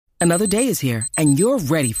Another day is here, and you're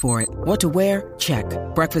ready for it. What to wear? Check.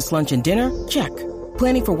 Breakfast, lunch, and dinner? Check.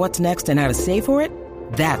 Planning for what's next and how to save for it?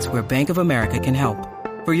 That's where Bank of America can help.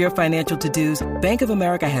 For your financial to-dos, Bank of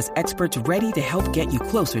America has experts ready to help get you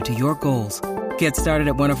closer to your goals. Get started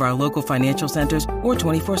at one of our local financial centers or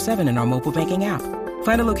 24/7 in our mobile banking app.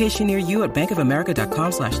 Find a location near you at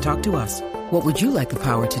bankofamerica.com/talktous. What would you like the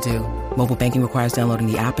power to do? Mobile banking requires downloading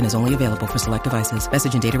the app and is only available for select devices.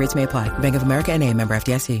 Message and data rates may apply. Bank of America N.A., member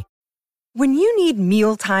FDIC. When you need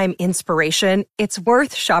mealtime inspiration, it's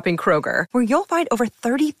worth shopping Kroger, where you'll find over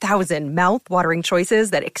 30,000 mouth-watering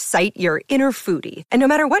choices that excite your inner foodie. And no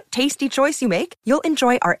matter what tasty choice you make, you'll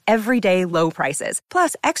enjoy our everyday low prices,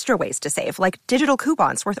 plus extra ways to save, like digital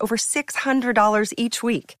coupons worth over $600 each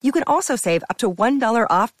week. You can also save up to $1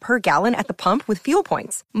 off per gallon at the pump with fuel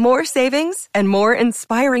points. More savings and more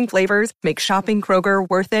inspiring flavors make shopping Kroger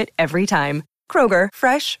worth it every time. Kroger,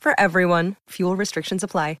 fresh for everyone. Fuel restrictions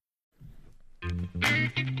apply.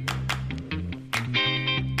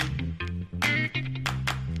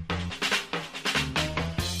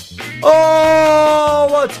 Oh,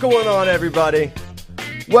 what's going on, everybody?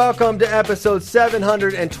 Welcome to episode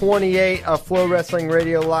 728 of Flow Wrestling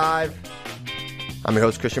Radio Live. I'm your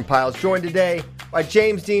host, Christian Piles, joined today by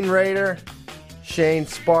James Dean Rader, Shane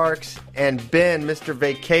Sparks, and Ben, Mr.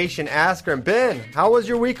 Vacation Asker. And Ben, how was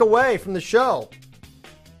your week away from the show?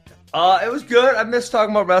 It was good. I missed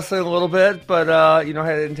talking about wrestling a little bit, but, I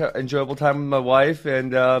had an enjoyable time with my wife.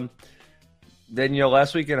 And then,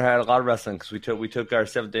 last weekend I had a lot of wrestling because we took our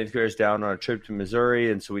 7th day careers down on a trip to Missouri.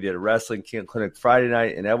 And so we did a wrestling clinic Friday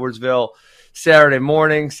night in Edwardsville.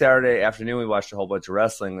 Saturday afternoon, we watched a whole bunch of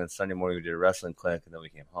wrestling. Then Sunday morning, we did a wrestling clinic, and then we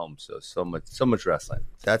came home. So much wrestling.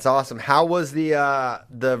 That's awesome. How was the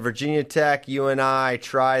Virginia Tech UNI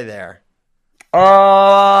try there?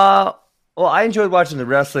 Well, I enjoyed watching the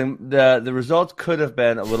wrestling. The results could have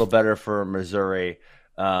been a little better for Missouri.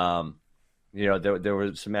 There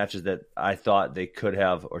were some matches that I thought they could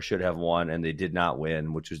have or should have won, and they did not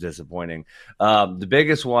win, which was disappointing. The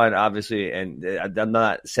biggest one, obviously, and I'm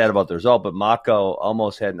not sad about the result, but Mako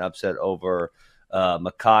almost had an upset over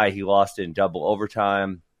Mackay. He lost in double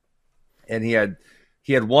overtime, and he had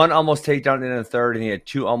one almost takedown in the third, and he had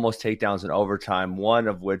 2 almost takedowns in overtime, one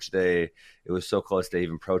of which it was so close they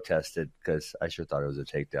even protested because I sure thought it was a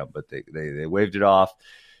takedown, but they waved it off.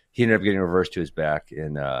 He ended up getting reversed to his back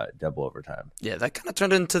in double overtime. Yeah, that kind of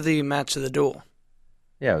turned into the match of the duel.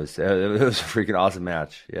 Yeah, it was a freaking awesome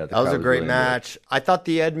match. Yeah, that was a great match. I thought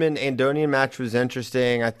the Edmund Andonian match was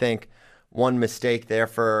interesting. I think one mistake there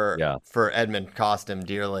for Edmund cost him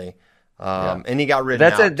dearly. And he got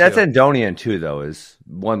ridden out. That's Andonian too, though, is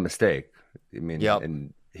one mistake. I mean,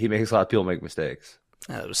 and he makes a lot of people make mistakes.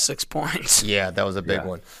 It was 6 points. Yeah, that was a big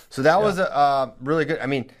one. So that was a really good. I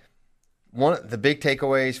mean, one of the big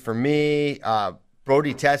takeaways for me,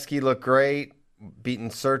 Brody Teske looked great, beating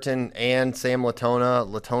Certain and Sam Latona.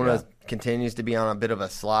 Latona continues to be on a bit of a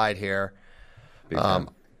slide here.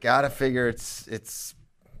 Gotta figure it's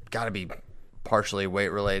got to be partially weight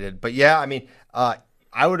related, but yeah, I mean, I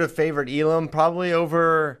would have favored Elam probably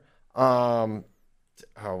over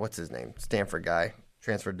what's his name? Stanford guy.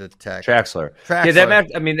 Transferred to Tech. Traxler. Yeah, that match.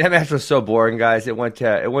 I mean, that match was so boring, guys. It went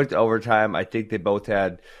to overtime. I think they both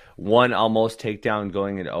had one almost takedown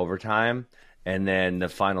going into overtime, and then the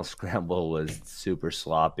final scramble was super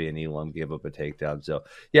sloppy, and Elam gave up a takedown. So,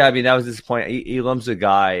 yeah, I mean, that was disappointing. Elam's a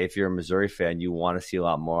guy, if you're a Missouri fan, you want to see a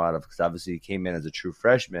lot more out of, because obviously he came in as a true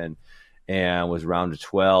freshman and was round to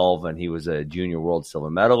 12, and he was a junior world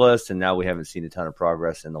silver medalist, and now we haven't seen a ton of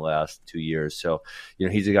progress in the last 2 years. So,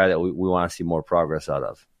 he's a guy that we want to see more progress out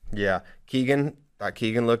of. Yeah. Keegan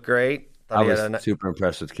looked great. I was super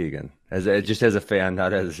impressed with Keegan, as a fan,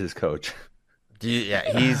 not as his coach.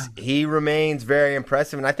 He remains very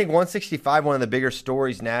impressive, and I think 165 one of the bigger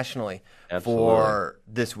stories nationally for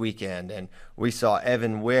this weekend. And we saw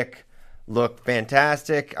Evan Wick look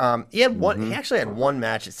fantastic. He had one. He actually had one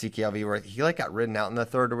match at CKLV where he got ridden out in the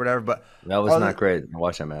third or whatever. But that was not great. I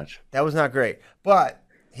watched that match. That was not great, but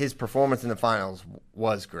his performance in the finals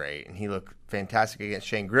was great, and he looked fantastic against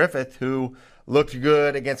Shane Griffith, who looked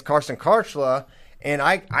good against Carson Karchla. And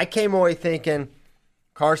I came away thinking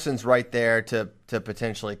Carson's right there to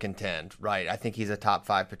potentially contend, right? I think he's a top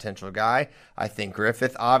 5 potential guy. I think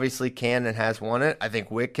Griffith obviously can and has won it. I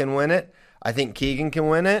think Wick can win it. I think Keegan can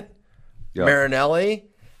win it. Yep. Marinelli.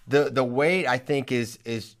 The weight, I think, is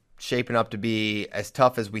shaping up to be as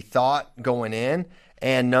tough as we thought going in.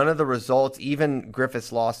 And none of the results, even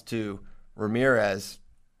Griffith's loss to Ramirez,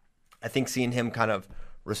 I think seeing him kind of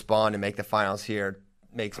respond and make the finals here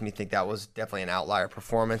makes me think that was definitely an outlier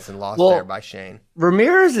performance and loss there by Shane.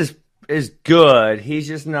 Ramirez is is good. He's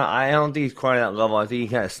just not. I don't think he's quite at that level. I think he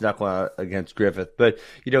kind of snuck one out against Griffith. But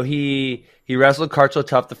he wrestled Karchel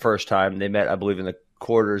tough the first time. They met, I believe, in the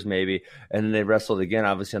quarters maybe, and then they wrestled again,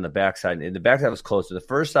 obviously on the backside. And the backside was closer. The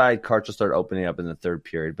first side, Karchel started opening up in the third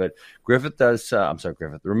period. But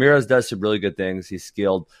Ramirez does some really good things. He's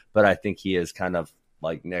skilled, but I think he is kind of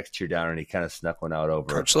like next tier down, and he kind of snuck one out over.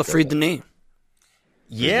 Karchel freed the knee.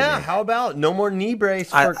 Yeah, how about no more knee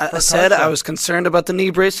brace? I said I was concerned about the knee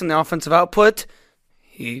brace and the offensive output.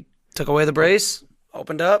 He took away the brace,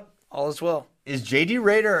 opened up, all is well. Is J.D.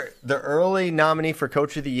 Rader the early nominee for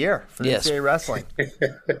Coach of the Year for Yes. NCAA Wrestling?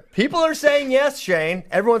 People are saying yes, Shane.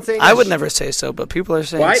 Everyone's saying yes. I would never say so, but people are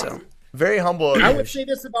saying What? so. Very humble. of I you. would say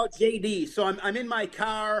this about JD. So I'm in my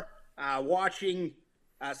car watching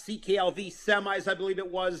CKLV semis, I believe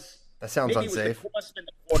it was. That sounds Maybe unsafe. It was the Crossman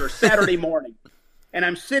quarter Saturday morning, and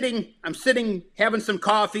I'm sitting having some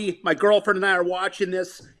coffee. My girlfriend and I are watching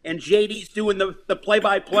this, and JD's doing the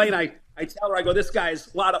play-by-play, and I tell her, I go, this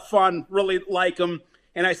guy's a lot of fun, really like him.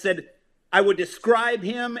 And I said, I would describe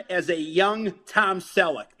him as a young Tom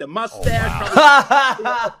Selleck. The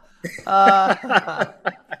mustache.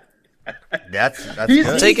 That's He's-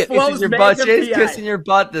 good. Take it. flows Kissing your butt. Magnum Shane's PI. kissing your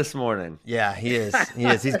butt this morning. Yeah, he is. He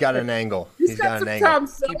is. He's got an angle. He's got an some angle. Tom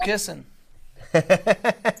Selleck. Keep kissing.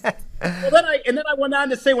 Well, then I went on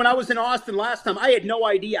to say, when I was in Austin last time, I had no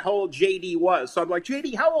idea how old JD was. So I'm like,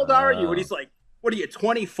 JD, how old are you? And he's like, what are you,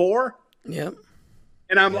 24? Yep.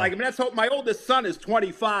 And I'm like, I mean, that's how my oldest son is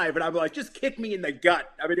 25. And I'm like, just kick me in the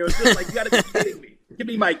gut. I mean, it was just like, you got to be kidding me. Give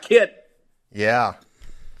me my kid. Yeah,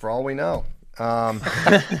 for all we know.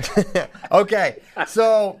 Okay,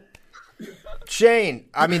 so Shane,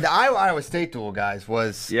 I mean, the Iowa State duel, guys,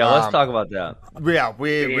 was Let's talk about that. Yeah,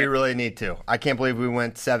 we really need to. I can't believe we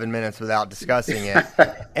went 7 minutes without discussing it.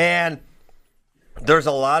 And there's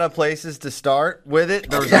a lot of places to start with it.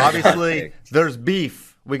 There's obviously there's beef.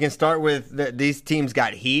 We can start with these teams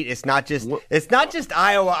got heat. It's not just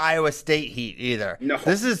Iowa State heat either. No.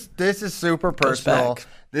 This is super personal. back.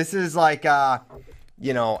 This is like I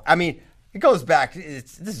mean, it goes back.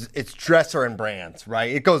 It's Dresser and Brands,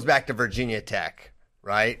 right? It goes back to Virginia Tech,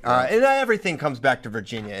 right? And everything comes back to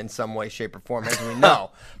Virginia in some way, shape, or form, as we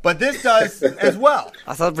know. But this does as well.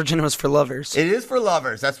 I thought Virginia was for lovers. It is for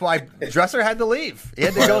lovers. That's why Dresser had to leave. He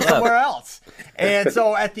had to go somewhere else. And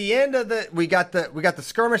so at the end of we got the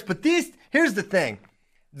skirmish. But here's the thing.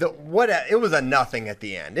 It was a nothing at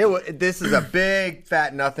the end. This is a big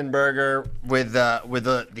fat nothing burger with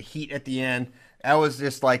the heat at the end. That was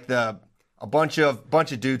just like a bunch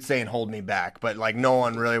of dudes saying "hold me back," but like no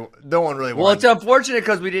one really Well, it's unfortunate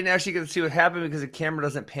because we didn't actually get to see what happened because the camera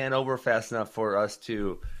doesn't pan over fast enough for us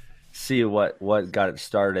to see what got it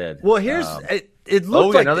started. Well, here's it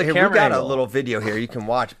looked like another here, we camera got a angle. little video here you can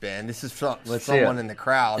watch, Ben. This is from Let's see someone it. in the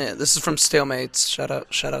crowd. Yeah, this is from Stalemates.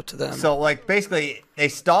 Shout out to them. So like basically they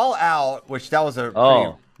stall out, which that was a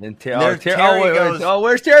And There, Terry Terry goes-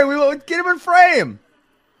 where's Terry? We won't get him in frame.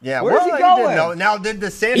 yeah. Where's well, he didn't going? know. Now did the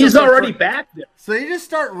Sanders He's already back there. So you just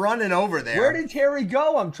start running over there. Where did Terry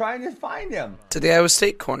go? I'm trying to find him. To the Iowa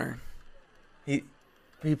State corner.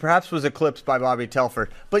 He perhaps was eclipsed by Bobby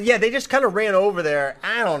Telford, but yeah, they just kind of ran over there.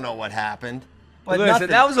 I don't know what happened, but Listen, nothing.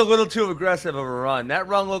 that was a little too aggressive of a run. That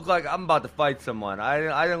run looked like I'm about to fight someone. I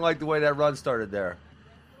didn't like the way that run started there.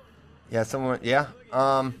 Yeah, someone. Yeah.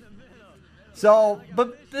 So,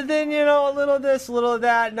 but then a little of this, a little of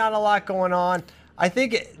that. Not a lot going on. I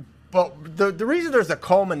think. But the reason there's a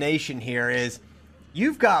culmination here is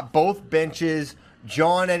you've got both benches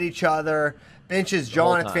jawing at each other. Benches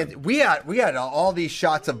jawing at fans. We had all these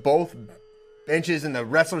shots of both benches and the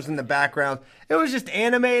wrestlers in the background. It was just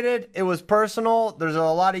animated. It was personal. There's a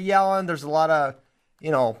lot of yelling. There's a lot of,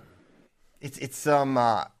 it's some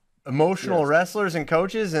emotional wrestlers and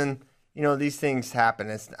coaches, and these things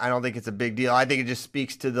happen. I don't think it's a big deal. I think it just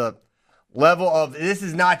speaks to the level of this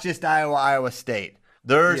is not just Iowa State.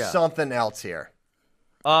 There's something else here.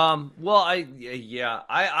 Well, I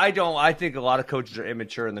think a lot of coaches are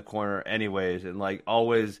immature in the corner anyways, and like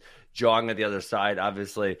always jawing at the other side.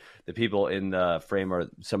 Obviously, the people in the frame are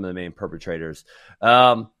some of the main perpetrators.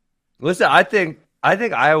 Listen, I think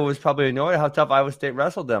Iowa was probably annoyed how tough Iowa State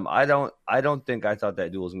wrestled them. I don't think I thought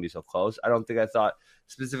that duel was going to be so close. I don't think I thought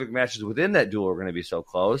specific matches within that duel were going to be so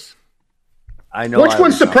close. I know. Which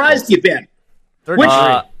one surprised you, Ben? 33.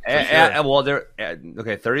 Well, they're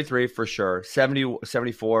okay. 33 for sure. 70,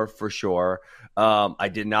 74 for sure. I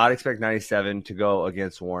did not expect 97 to go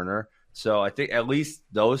against Warner. So I think at least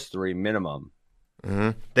those three minimum.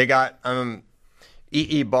 Mm-hmm. They got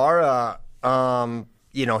Ibarra.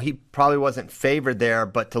 He probably wasn't favored there,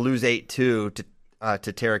 but to lose 8-2 to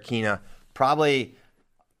Terrakina, probably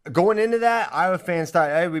going into that, Iowa fans thought,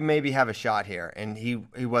 hey, we maybe have a shot here, and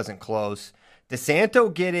he wasn't close.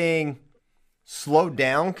 DeSanto getting slowed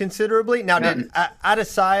down considerably. Now, did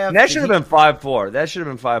Adesanya... That should have been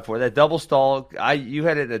 5-4. That double stall, you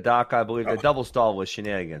had it in the doc, I believe. The double stall was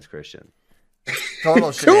shenanigans, Christian.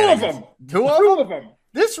 Total Two of shenanigans. them. Two of them.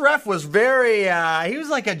 This ref was very, he was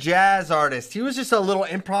like a jazz artist. He was just a little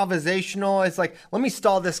improvisational. It's like, let me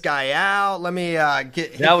stall this guy out. Let me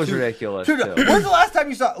get... That was ridiculous, too. When's the last time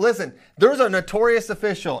you saw... Listen, there was a notorious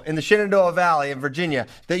official in the Shenandoah Valley in Virginia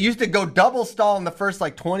that used to go double stall in the first,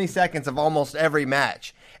 20 seconds of almost every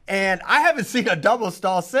match. And I haven't seen a double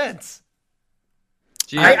stall since.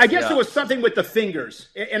 I guess it was something with the fingers.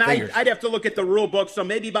 And Fingers. I'd have to look at the rule book. So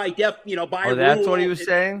maybe by by Oh, that's rule, what he was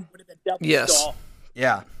saying? would have been double Yes. stall.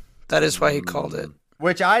 Yeah. That is why he called it.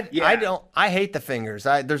 Which I hate the fingers.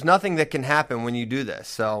 There's nothing that can happen when you do this.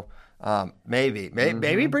 So maybe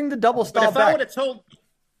bring the double But stall if I back. would have told,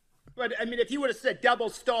 if you would have said double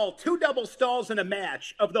stall, 2 double stalls in a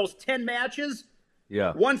match of those 10 matches,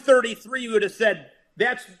 Yeah. 133, you would have said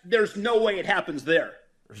there's no way it happens there.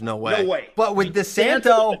 There's no way. No way. But with DeSanto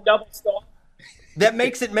DeSanto, with a double stall. that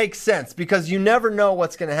makes it make sense because you never know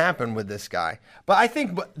what's going to happen with this guy. But I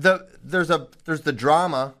think there's the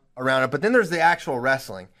drama around it, but then there's the actual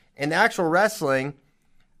wrestling. And the actual wrestling,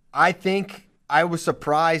 I think I was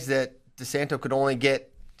surprised that DeSanto could only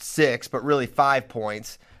get 6, but really 5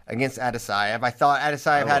 points against Adesanya. I thought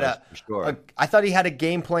Adesanya I thought he had a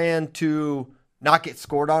game plan to not get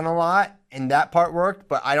scored on a lot, and that part worked,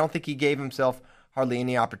 but I don't think he gave himself hardly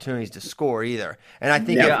any opportunities to score either. And I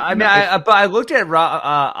think I looked at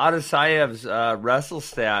Adesanya's wrestle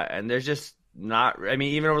stat, and there's just not.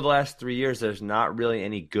 Even over the last 3 years, there's not really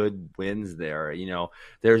any good wins there.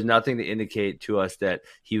 There's nothing to indicate to us that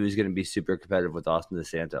he was going to be super competitive with Austin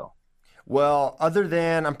DeSanto. Well, other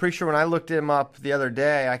than I'm pretty sure when I looked him up the other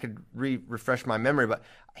day, I could refresh my memory, but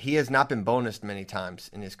he has not been bonused many times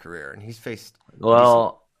in his career, and he's faced.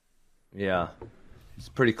 Yeah, it's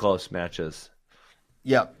pretty close matches.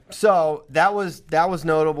 Yep. So that was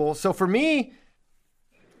notable. So for me,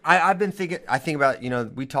 I've been thinking. I think about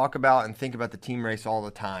we talk about and think about the team race all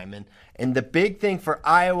the time, and the big thing for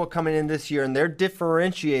Iowa coming in this year and their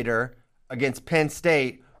differentiator against Penn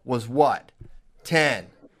State was what 10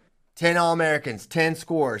 All-Americans, 10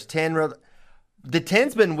 scores, 10. The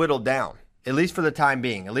 10's been whittled down at least for the time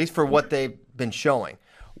being, at least for what they've been showing.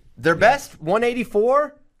 Their best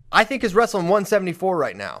 184, I think, is wrestling 174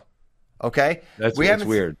 right now. Okay, that's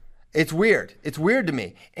weird. It's weird. It's weird to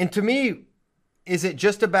me. And to me, is it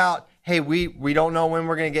just about, hey, we don't know when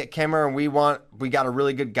we're going to get Kimmer, and we got a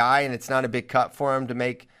really good guy, and it's not a big cut for him to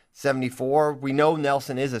make 74. We know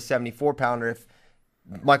Nelson is a 74 pounder if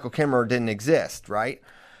Michael Kimmer didn't exist, right?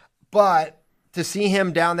 But to see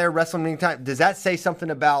him down there wrestling many times, does that say something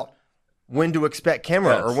about when to expect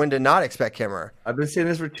Kimmer or when to not expect Kimmer? I've been saying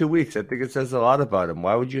this for 2 weeks. I think it says a lot about him.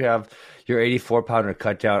 Why would you have your 84-pounder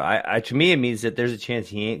cut down? To me, it means that there's a chance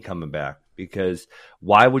he ain't coming back, because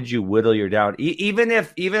why would you whittle your down? Even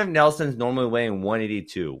if Nelson's normally weighing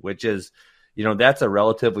 182, which is, that's a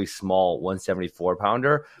relatively small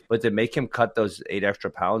 174-pounder, but to make him cut those 8 extra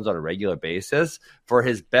pounds on a regular basis for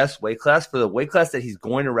his best weight class, for the weight class that he's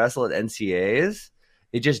going to wrestle at NCAAs,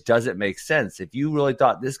 it just doesn't make sense. If you really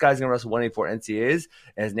thought this guy's going to wrestle 184 NCAAs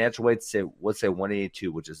and his natural weight, let's say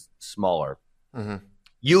 182, which is smaller,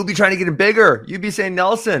 you would be trying to get him bigger. You'd be saying,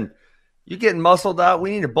 Nelson, you're getting muscled out.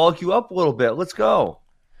 We need to bulk you up a little bit. Let's go.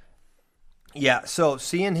 Yeah, so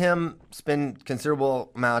seeing him spend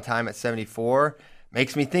considerable amount of time at 74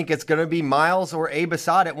 makes me think it's going to be Miles or Abe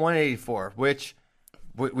Assad at 184, which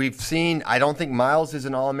we've seen. I don't think Miles is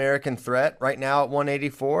an All-American threat right now at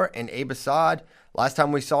 184, and Abe Assad, last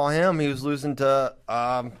time we saw him, he was losing to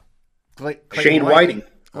Shane Whiting.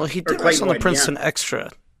 Well, he did wrestle on the Princeton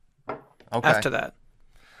Extra after that.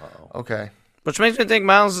 Okay. Which makes me think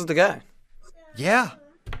Miles is the guy. Yeah.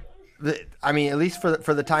 At least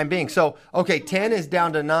for the time being. So, okay, 10 is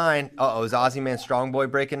down to 9. Uh-oh, is Ozzy Man Strongboy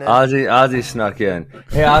breaking in? Ozzy snuck in.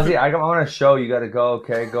 Hey, Ozzy, I want to show. You got to go,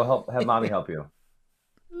 okay? Go have Mommy help you.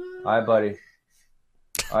 All right, buddy.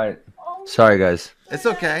 All right. Sorry, guys. It's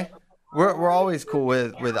okay. We're always cool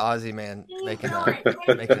with Ozzy Man making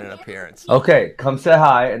an appearance. Okay, come say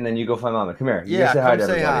hi, and then you go find Mama. Come here. You Yeah, say hi come to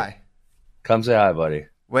say everybody. hi. Come say hi, buddy.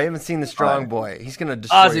 We haven't seen the strong boy. He's going to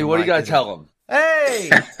destroy Ozzy, what do you got to tell him? Hey!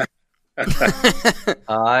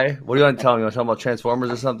 Hi. What do you want to tell him? You want to tell him about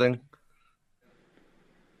Transformers or something?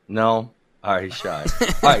 No? All right, he's shy. All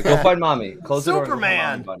right, go find Mommy. Close the door.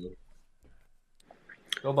 Superman. Go find Mommy,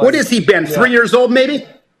 buddy. What has he been? 3 years old, maybe?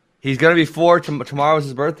 He's going to be 4. Tomorrow's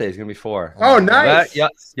his birthday. He's going to be 4. Oh, nice.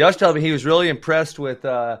 Yosh told me he was really impressed with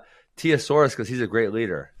Teosaurus because he's a great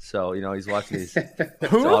leader. So, he's watching these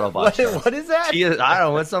Autobots. What is that? I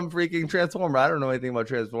don't know. It's some freaking Transformer. I don't know anything about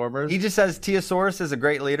Transformers. He just says Teosaurus is a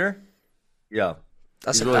great leader? Yeah.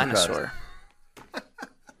 That's He's a really dinosaur.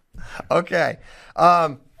 Okay.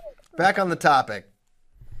 Back on the topic.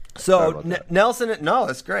 So, Nelson, no,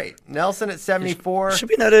 that's great. Nelson at 74. Should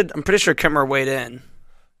be noted, I'm pretty sure Kimmer weighed in.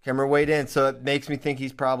 Kimmer weighed in, so it makes me think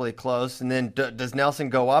he's probably close. And then does Nelson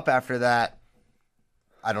go up after that?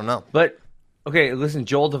 I don't know. But okay, listen,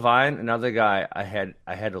 Joel Devine, another guy I had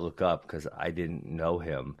to look up because I didn't know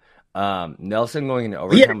him. Nelson going into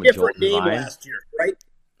overtime He had a with Joel different name Devine. last year, right?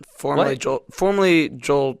 Formerly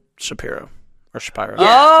Joel Shapiro. Or Shapiro. Yeah.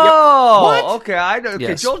 Oh, What? okay. I know. Okay,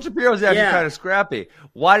 Yes. Joel Shapiro's actually Yeah. kind of scrappy.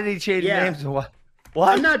 Why did he change Yeah. names? What?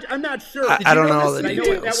 I'm not sure. I Did you don't know all this? the I know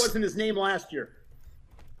details. that wasn't his name last year.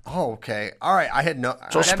 Oh, okay. All right. I had no.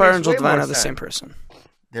 Joel That Shapiro makes and Joel way more Devine are the sense. same person.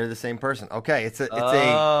 They're the same person. Okay. It's a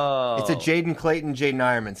Oh. Jaden Clayton, Jaden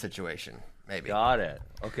Ironman situation. Maybe. Got it.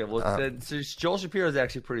 Okay, well, so Joel Shapiro is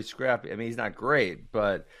actually pretty scrappy. I mean, he's not great,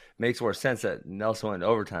 but makes more sense that Nelson went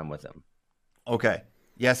overtime with him. Okay.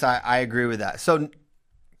 Yes, I agree with that. So,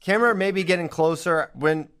 Kimmer may be getting closer.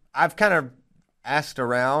 When I've kind of asked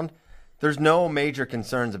around, there's no major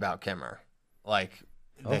concerns about Kimmer, like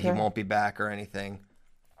that he won't be back or anything.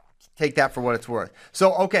 Take that for what it's worth.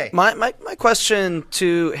 So, okay. My question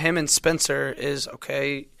to him and Spencer is,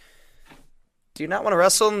 okay, do you not want to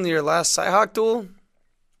wrestle in your last Cyhawk duel?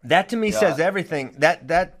 That to me says everything.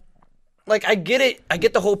 That Like, I get it. I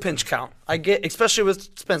get the whole pinch count. I get, especially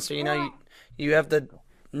with Spencer, you have the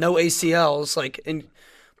no ACLs,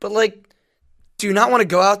 but do you not want to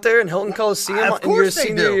go out there in Hilton Coliseum of in your course they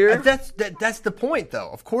senior do. year? That's the point, though.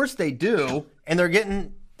 Of course they do, and they're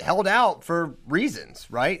getting held out for reasons,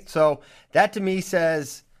 right? So that to me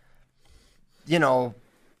says, to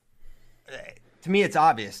me it's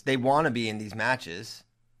obvious they want to be in these matches,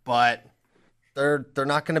 but they're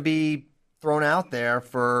not going to be thrown out there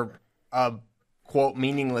for a quote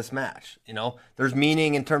meaningless match. There's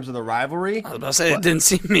meaning in terms of the rivalry. I was about to say it didn't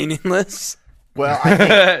seem meaningless. Well, I think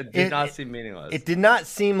It did not seem meaningless. It did not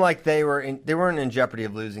seem like they weren't in jeopardy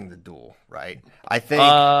of losing the duel, right? I think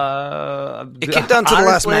It came down to the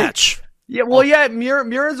last honestly, match. Yeah, well, yeah,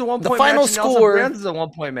 Murin's a 1 point final match. and Nelson score- Brands is a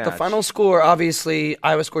 1 point match. The final score, obviously,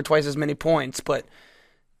 Iowa scored twice as many points, but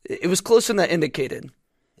it was closer than that indicated.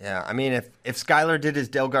 yeah, I mean, if Skylar did his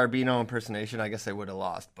Del Garbino impersonation, I guess they would have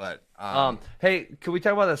lost. But Hey, can we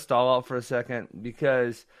talk about the stall out for a second?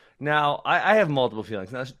 Because now I have multiple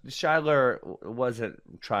feelings. Now, Shiler wasn't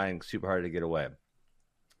trying super hard to get away.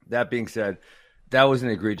 That being said, that was an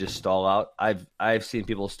egregious stall out. I've seen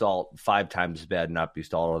people stall 5 times as bad and not be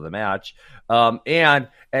stalled out of the match. And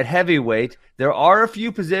at heavyweight, there are a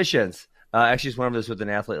few positions. Actually, just went over this with an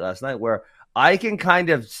athlete last night where I can kind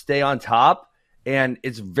of stay on top, and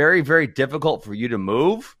it's very, very difficult for you to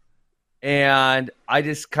move. And I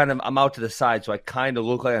just I'm out to the side, so I kind of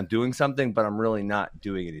look like I'm doing something, but I'm really not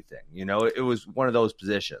doing anything. It was one of those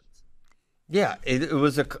positions. yeah, it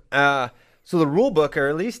was so the rule book, or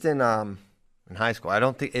at least in high school, I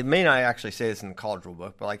don't think it may not actually say this in the college rule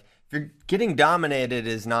book, but like if you're getting dominated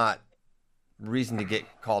is not reason to get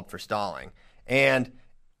called for stalling. And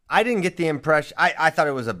I didn't get the impression. I thought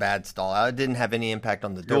it was a bad stall out. It didn't have any impact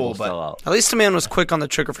on the duel, but Stall out. At least the man was quick on the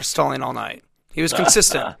trigger for stalling all night. He was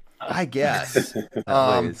consistent. I guess.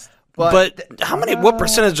 Please. But what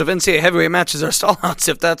percentage of NCAA heavyweight matches are stall outs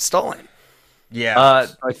if that's stalling? Yeah.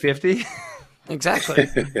 Like 50? Exactly.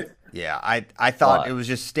 Yeah, I thought But- it was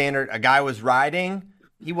just standard. A guy was riding.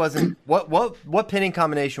 He wasn't. What pinning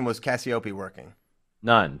combination was Cassiope working?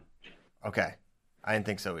 None. Okay, I didn't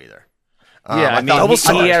think so either. Yeah, I mean, double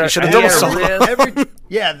solo. had a- You should have he double had a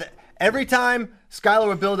solo. wrist, Every time Skylar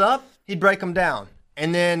would build up, he'd break him down,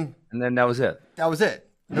 and then and then that was it. that was it.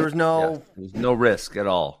 There was Yeah, no. there's no risk at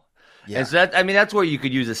all. Yeah. And so that's where you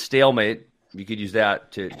could use a stalemate. You could use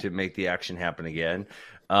that to make the action happen again.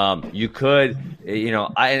 You could,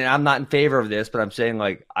 I'm not in favor of this, but I'm saying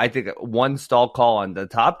I think one stall call on the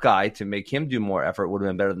top guy to make him do more effort would have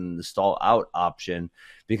been better than the stall out option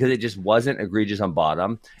because it just wasn't egregious on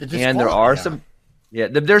bottom. just And there fought, are yeah. some. Yeah,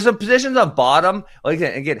 there's some positions on bottom. Like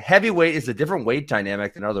again, heavyweight is a different weight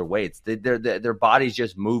dynamic than other weights. Their bodies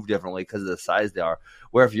just move differently because of the size they are.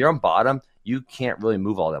 Where if you're on bottom, you can't really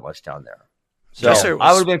move all that much down there. So Dresser was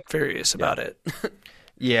I would have been furious about it.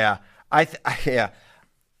 Yeah,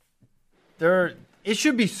 It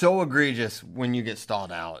should be so egregious when you get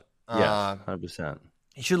stalled out. yes, 100%.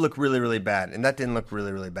 It should look really, really bad, and that didn't look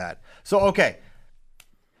really, really bad. So, okay.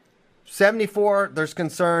 74, there's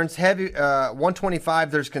concerns. Heavy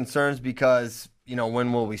 125, there's concerns because,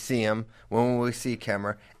 when will we see him? When will we see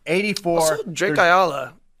Kemmer? 84. Also, Drake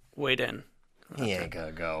Ayala weighed in. He ain't going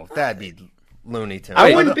to go. That'd be loony to me.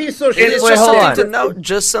 I wouldn't be so sure. It's Wait, just hold something on. to note.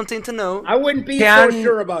 Just something to note. I wouldn't be so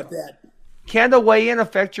sure about that. Can the weigh-in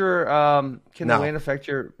affect your? No. The weigh-in affect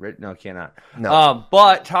your? No, cannot. No.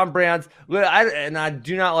 But Tom Brands, I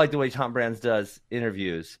do not like the way Tom Brands does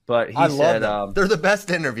interviews. But I he love said, them. They're the best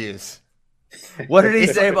interviews. what did he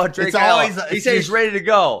say about Drake? It's always- He said he's ready to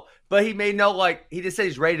go, but he made no he just said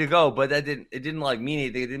he's ready to go, but it didn't mean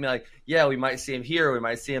anything. It didn't mean yeah, we might see him here, we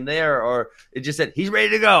might see him there, or it just said he's ready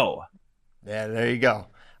to go. Yeah, there you go.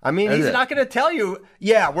 I mean, he's not going to tell you,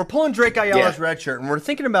 we're pulling Drake Ayala's red shirt, and we're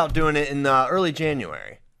thinking about doing it in early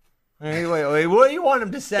January. Wait, what do you want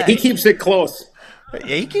him to say? He keeps it close.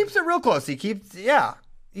 Yeah, he keeps it real close. He keeps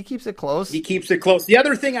it close. He keeps it close. The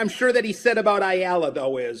other thing I'm sure that he said about Ayala,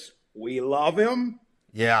 though, is we love him.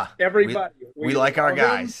 Yeah. Everybody. We like our love him.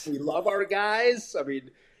 guys. We love our guys. I mean,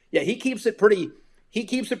 he keeps it pretty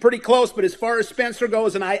close. But as far as Spencer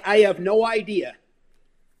goes, and I have no idea.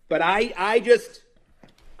 But I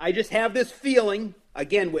just have this feeling,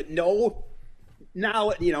 again, with no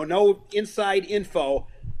knowledge, no inside info.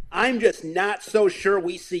 I'm just not so sure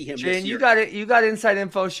we see him. Shane, this year. you got it. You got inside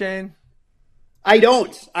info, Shane. I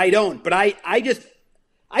don't. But I just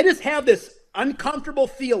have this uncomfortable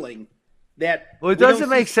feeling that. Well, it we don't doesn't see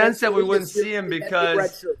make sense Spencer that we wouldn't this year see him because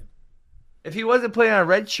because if he wasn't playing on a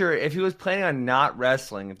red shirt, if he was planning on not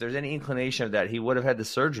wrestling, if there's any inclination of that, he would have had the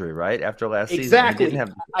surgery right after last season. Exactly. He didn't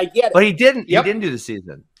have, I get it. but he didn't. Yep. He didn't do the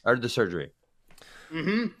season or the surgery.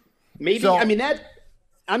 Mm-hmm. Maybe. So- I mean that.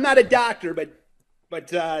 I'm not a doctor, but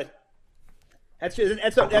that's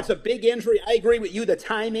a big injury. I agree with you. The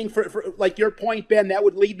timing for like your point, Ben, that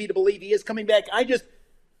would lead me to believe he is coming back.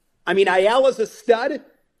 Ayala's a stud.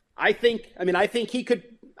 I think he could.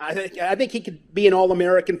 I think he could be an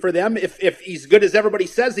All-American for them if he's good as everybody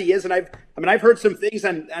says he is. And I've heard some things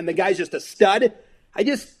and the guy's just a stud.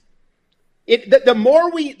 The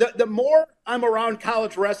more I'm around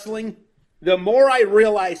college wrestling, the more I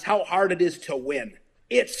realize how hard it is to win.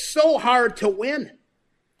 It's so hard to win.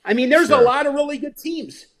 I mean, there's a lot of really good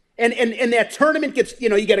teams. And that tournament gets,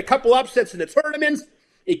 you get a couple upsets in the tournaments.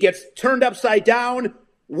 It gets turned upside down.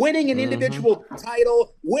 Winning an individual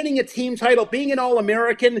title, winning a team title, being an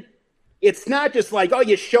All-American, it's not just like,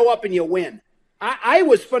 you show up and you win. I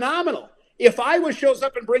was phenomenal. If Iowa shows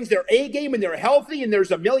up and brings their A game and they're healthy and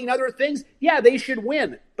there's a million other things, they should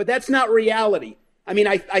win. But that's not reality. I mean,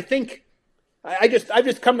 I think I've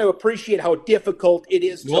just come to appreciate how difficult it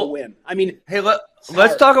is to win. I mean, hey,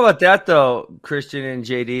 let's talk about that though, Christian and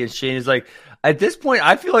JD and Shane. Is like at this point,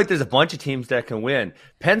 I feel like there's a bunch of teams that can win.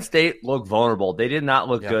 Penn State looked vulnerable; they did not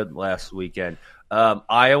look good last weekend.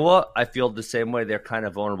 Iowa, I feel the same way; they're kind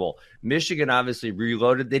of vulnerable. Michigan obviously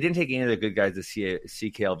reloaded; they didn't take any of the good guys to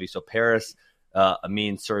CKLV. So Paris,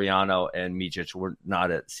 Amin, Soriano, and Mijic were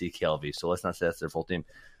not at CKLV. So let's not say that's their full team.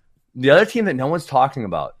 The other team that no one's talking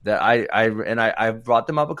about that I've brought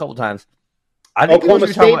them up a couple times. I think Oklahoma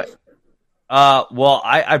State.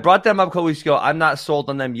 I brought them up a couple weeks ago. I'm not sold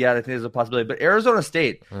on them yet. I think there's a possibility. But Arizona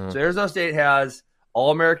State. So Arizona State has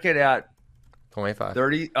All-American at 25.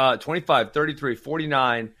 25, 33,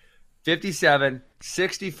 49, 57,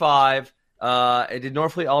 65. Did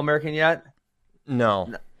Norfleet All-American yet?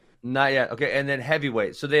 No. Not yet. Okay, and then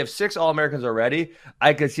heavyweight. So they have 6 All-Americans already.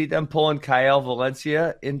 I could see them pulling Kyle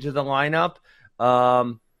Valencia into the lineup.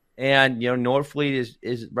 And Norfleet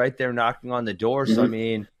is right there knocking on the door. So I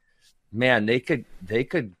mean, man, they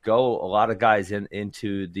could go a lot of guys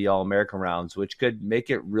into the All-American rounds, which could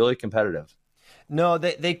make it really competitive. No,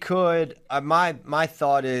 they could. My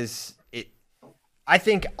thought is, I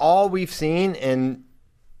think all we've seen, and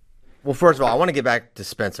well, first of all, I want to get back to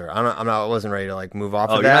Spencer. I wasn't ready to move off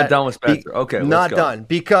of that. You're not done with Spencer. Okay, not let's go. done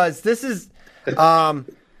because this is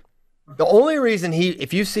the only reason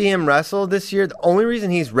if you see him wrestle this year, the only reason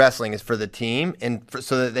he's wrestling is for the team and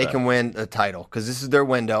so that they can win a title because this is their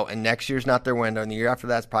window, and next year's not their window, and the year after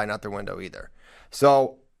that's probably not their window either.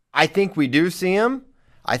 So I think we do see him.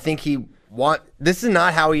 I think this is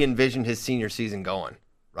not how he envisioned his senior season going,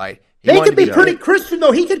 right? They could be pretty Christian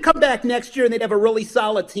though. He could come back next year and they'd have a really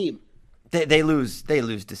solid team. They lose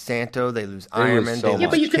DeSanto, they lose Ironman, so they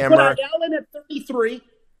But you lose could put Kemmer. Allen at 33.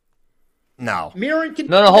 No. Mirren can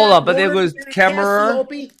No, come hold back. on, but they Warren, lose Cassiope.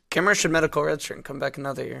 Kemmerer. Kemmer should medical redshirt and come back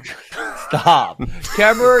another year. Stop.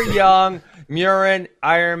 Kemmer, Young, Murin,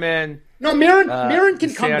 Ironman. No, Mirren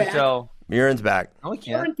can come back. DeSanto. Murin's back. No, he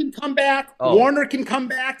can't. Warren can come back. Oh. Warner can come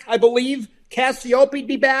back, I believe. Cassiope'd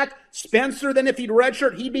be back. Spencer, then if he'd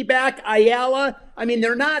redshirt, he'd be back. Ayala. I mean,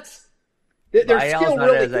 they're not Their IL's skill not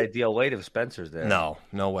really as ideal weight if Spencer's there.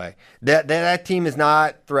 No way. That team is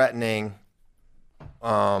not threatening,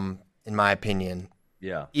 in my opinion.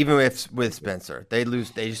 Yeah. Even with Spencer, they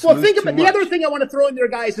lose. They just Well, lose think too about much. the other thing I want to throw in there,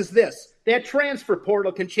 guys, is this: that transfer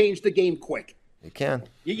portal can change the game quick. You can.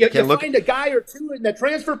 You can look find a guy or two in the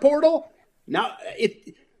transfer portal. Now,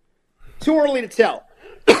 too early to tell.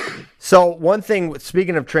 So one thing,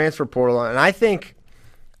 speaking of transfer portal, and I think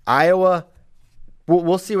Iowa,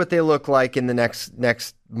 we'll see what they look like in the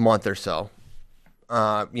next month or so.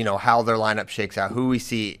 How their lineup shakes out, who we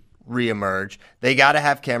see reemerge. They got to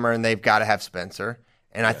have Cameron, they've got to have Spencer,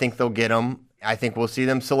 and I think they'll get them. I think we'll see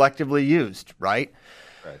them selectively used, right?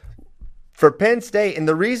 For Penn State, and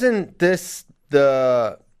the reason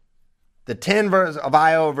the 10 of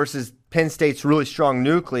Iowa versus Penn State's really strong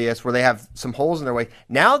nucleus where they have some holes in their way.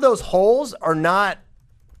 Now those holes are not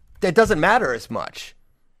 – that doesn't matter as much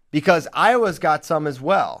because Iowa's got some as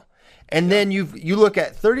well. And then you look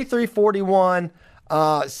at 33-41,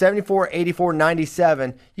 74-84,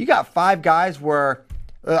 97. You got 5 guys where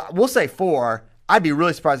we'll say 4. I'd be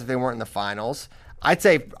really surprised if they weren't in the finals. I'd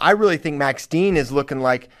say I really think Max Dean is looking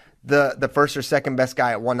like the first or second best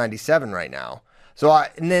guy at 197 right now.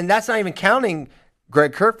 And then that's not even counting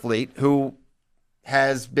Greg Kerkvliet, who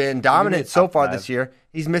has been dominant so far this year.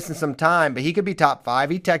 He's missing some time, but he could be top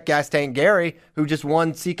 5. He tech Gas Tank Gary, who just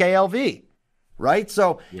won CKLV, right?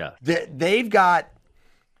 So they've got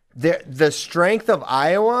the strength of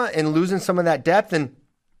Iowa and losing some of that depth. And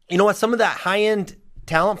you know what? Some of that high-end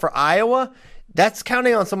talent for Iowa, that's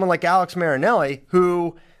counting on someone like Alex Marinelli,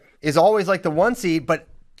 who is always like the 1 seed, but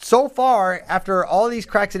so far, after all these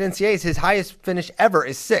cracks at NCAAs, his highest finish ever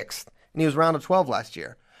is 6th, and he was round of 12 last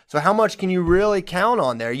year. So how much can you really count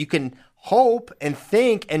on there? You can hope and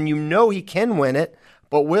think, and he can win it,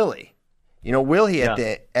 but will he? Will he at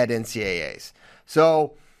NCAAs?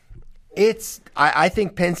 So I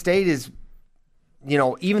think Penn State is,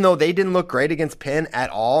 even though they didn't look great against Penn at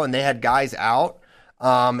all, and they had guys out,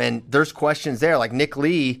 and there's questions there. Like Nick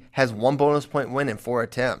Lee has 1 bonus point win in 4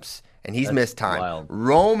 attempts. And he's missed time. Wild.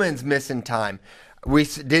 Roman's missing time. We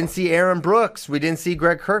didn't see Aaron Brooks. We didn't see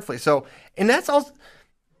Greg Kerkvliet. So, and that's all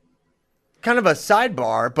kind of a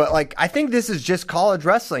sidebar, but I think this is just college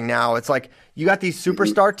wrestling now. It's like you got these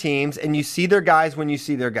superstar teams, and you see their guys when you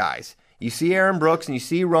see their guys. You see Aaron Brooks, and you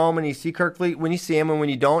see Roman, you see Kerkvliet when you see him, and when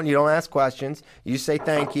you don't ask questions. You just say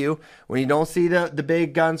thank you. When you don't see the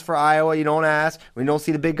big guns for Iowa, you don't ask. When you don't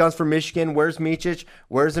see the big guns for Michigan, where's Micic?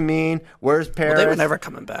 Where's Amin? Where's Paris? Well, they were never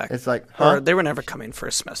coming back. It's like, or they were never coming for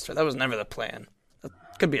a semester. That was never the plan. That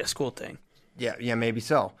could be a school thing. Yeah, maybe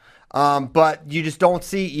so. But you just don't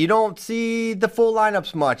see the full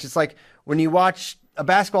lineups much. It's like when you watch a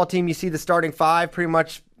basketball team, you see the starting 5 pretty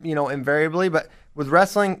much, invariably, but with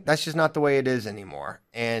wrestling, that's just not the way it is anymore.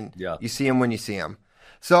 And you see them when you see them.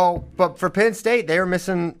 So, but for Penn State, they were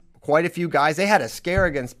missing quite a few guys. They had a scare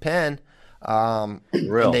against Penn, and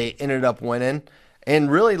they ended up winning.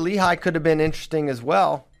 And really, Lehigh could have been interesting as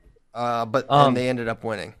well, but then they ended up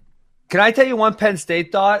winning. Can I tell you one Penn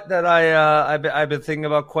State thought that I've been thinking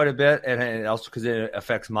about quite a bit, and also because it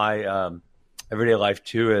affects my everyday life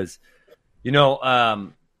too? Is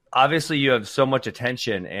obviously you have so much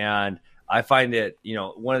attention, and I find that,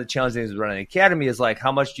 one of the challenging things with running an academy is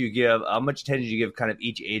how much attention do you give kind of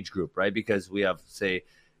each age group, right? Because we have, say,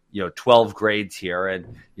 12 grades here.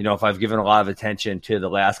 And, if I've given a lot of attention to the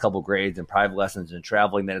last couple grades and private lessons and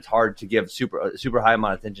traveling, then it's hard to give super high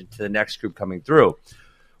amount of attention to the next group coming through.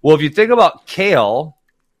 Well, if you think about Kale,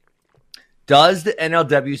 does the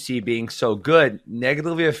NLWC being so good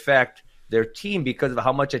negatively affect their team because of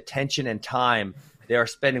how much attention and time they are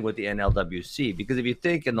spending with the NLWC? Because if you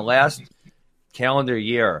think in the last calendar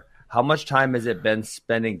year, how much time has it been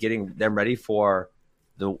spending getting them ready for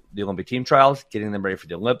the Olympic team trials, getting them ready for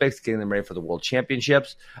the Olympics, getting them ready for the World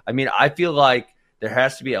Championships? I mean, I feel like there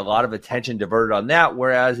has to be a lot of attention diverted on that.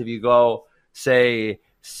 Whereas if you go, say,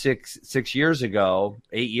 8 years ago,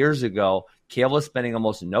 Kale was spending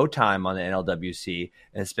almost no time on the NLWC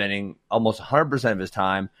and spending almost 100% of his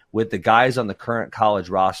time with the guys on the current college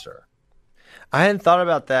roster. I hadn't thought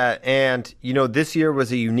about that. And, this year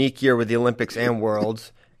was a unique year with the Olympics and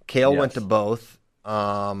Worlds. Kale went to both,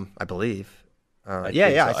 I believe. I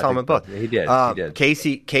saw him at both. He did.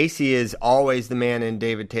 Casey is always the man in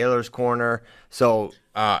David Taylor's corner. So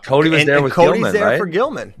Cody was there with Cody's Gilman, there right? for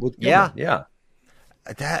Gilman. Yeah.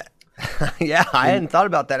 I hadn't thought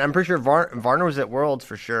about that. I'm pretty sure Varner was at Worlds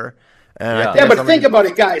for sure. But think about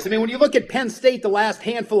it, guys. I mean, when you look at Penn State the last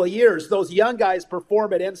handful of years, those young guys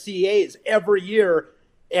perform at NCAAs every year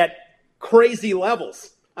at crazy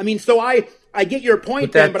levels. I mean, so I get your point,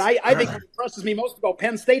 But Ben, but I think what impresses me most about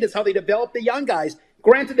Penn State is how they develop the young guys.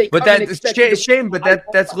 Granted, they But come in that's expecting shame. But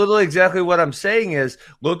that's literally exactly what I'm saying is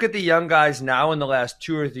look at the young guys now in the last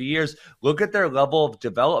 2 or 3 years. Look at their level of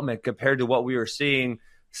development compared to what we were seeing,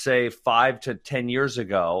 say, 5 to 10 years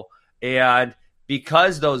ago. And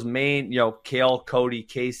because those main, Cale, Cody,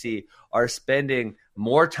 Casey are spending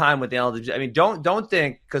more time with the analytics. I mean, don't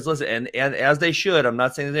think, because listen, and as they should, I'm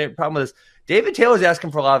not saying there's any problem with this. David Taylor's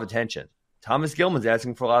asking for a lot of attention. Thomas Gilman's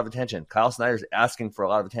asking for a lot of attention. Kyle Snyder's asking for a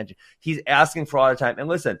lot of attention. He's asking for a lot of time. And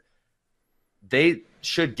listen, they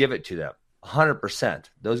should give it to them 100%.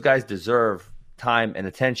 Those guys deserve time and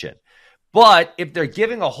attention. But if they're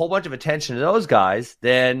giving a whole bunch of attention to those guys,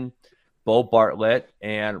 then Bo Bartlett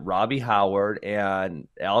and Robbie Howard and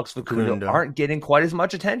Alex Facundo aren't getting quite as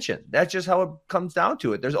much attention. That's just how it comes down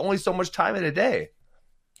to it. There's only so much time in a day.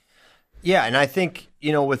 Yeah, and I think,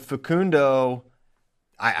 with Facundo,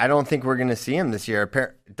 I don't think we're going to see him this year.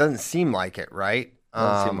 It doesn't seem like it, right?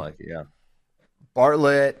 Doesn't seem like it, yeah.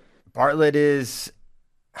 Bartlett is,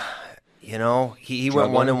 he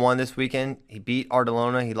went 1-1 this weekend. He beat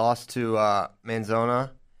Artelona. He lost to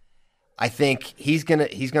Manzona. I think he's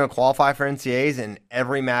gonna qualify for NCAAs, and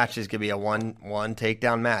every match is gonna be a one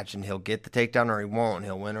takedown match, and he'll get the takedown or he won't.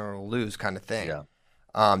 He'll win or he'll lose, kind of thing. Yeah.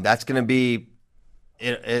 That's gonna be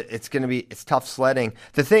it's tough sledding.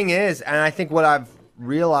 The thing is, and I think what I've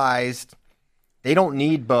realized, they don't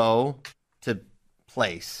need Bo to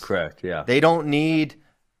place. Correct. Yeah. They don't need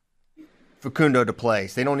Facundo to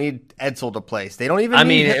place. They don't need Edsel to place. They don't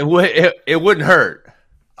even. It wouldn't hurt.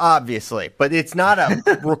 Obviously, but it's not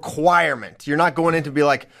a requirement. You're not going in to be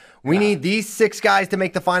like, we need these 6 guys to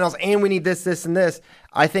make the finals, and we need this, this, and this.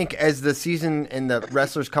 I think as the season and the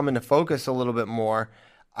wrestlers come into focus a little bit more,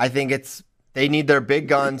 I think they need their big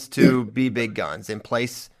guns to be big guns and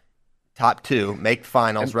place top 2, make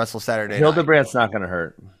finals, wrestle Saturday night. Hildebrandt's not going to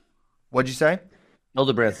hurt. What'd you say?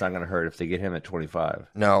 Hildebrandt's not going to hurt if they get him at 25.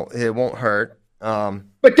 No, it won't hurt.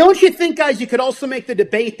 But don't you think, guys, you could also make the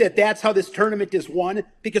debate that that's how this tournament is won?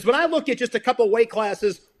 Because when I look at just a couple weight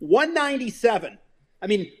classes, 197, I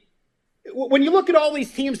mean, when you look at all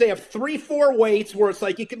these teams, they have 3-4 weights where it's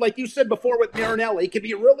like, you could, like you said before with Marinelli, it could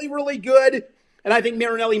be really, really good. And I think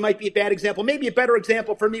Marinelli might be a bad example. Maybe a better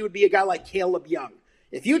example for me would be a guy like Caleb Young.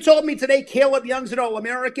 If you told me today Caleb Young's an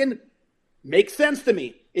All-American, makes sense to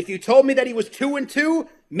me. If you told me that he was 2-2,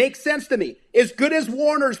 makes sense to me. As good as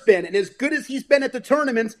Warner's been and as good as he's been at the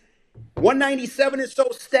tournaments, 197 is so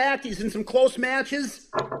stacked. He's in some close matches.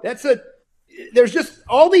 There's just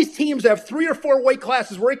all these teams have 3 or 4 weight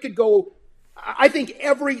classes where it could go. I think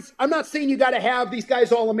I'm not saying you got to have these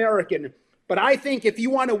guys All-American, but I think if you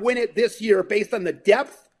want to win it this year based on the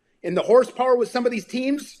depth and the horsepower with some of these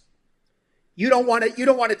teams, you don't want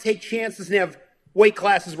to take chances and have weight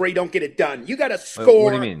classes where you don't get it done. You got to score. What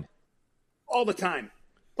do you mean? All the time.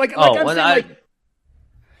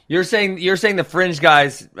 You're saying the fringe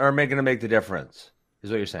guys are going to make the difference, is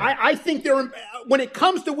what you're saying. I think when it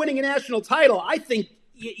comes to winning a national title, I think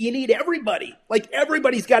you need everybody. Like,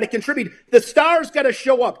 everybody's got to contribute. The stars got to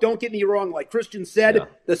show up. Don't get me wrong. Like Christian said,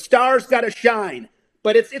 The stars got to shine.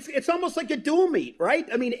 But it's almost like a dual meet, right?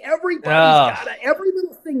 I mean, every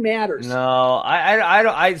little thing matters. No,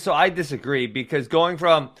 I disagree, because going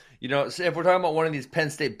from, if we're talking about one of these Penn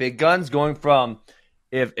State big guns, going from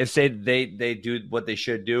if say they do what they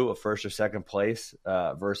should do, a first or second place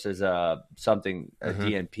versus something a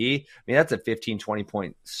DNP, I mean, that's a 15-20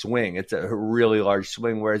 point swing. It's a really large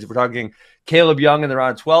swing. Whereas if we're talking Caleb Young in the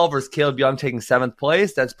round 12 versus Caleb Young taking 7th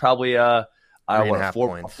place, that's probably 3.5,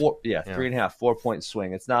 4 point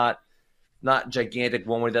swing. It's not gigantic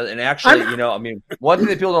one way or the other. And actually, one thing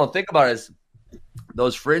that people don't think about is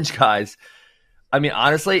those fringe guys. I mean,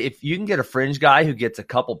 honestly, if you can get a fringe guy who gets a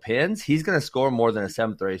couple pins, he's going to score more than a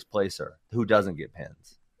 7th or 8th placer who doesn't get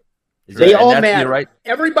pins. They all matter. Right?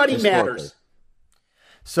 Everybody matters.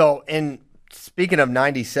 So, and speaking of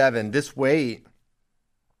 97, this weight,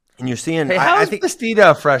 and you're seeing, hey, how is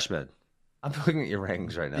Bastida a freshman? I'm looking at your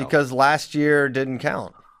rankings right now. Because last year didn't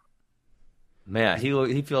count. Man,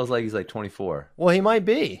 he feels like he's like 24. Well, he might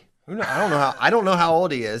be. I don't know how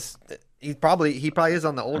old he is. He probably is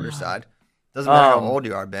on the older side. Doesn't matter how old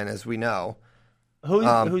you are, Ben, as we know. Who's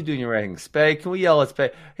doing your rankings? Spay, can we yell at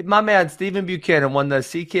Spay? Hey, my man, Stephen Buchanan won the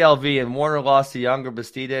CKLV, and Warner lost to Younger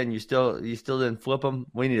Bastida, and you still didn't flip him?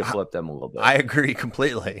 We need to flip them a little bit. I agree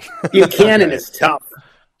completely. Buchanan is tough.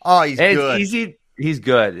 Oh, he's good. It's easy. He's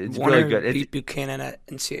good. It's Warner really good. Beat Buchanan at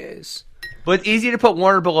NCAAs. But it's easy to put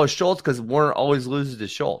Warner below Schultz because Warner always loses to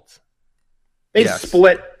Schultz. They've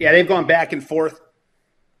split. Yeah, they've gone back and forth.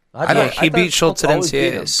 He beat Schultz at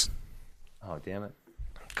NCAAs. Oh, damn it.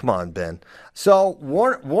 Come on, Ben. So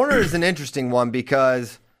Warner is an interesting one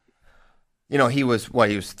because, he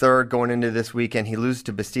was third going into this weekend. He loses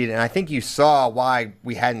to Bastida, and I think you saw why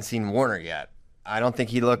we hadn't seen Warner yet. I don't think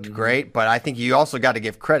he looked great, but I think you also got to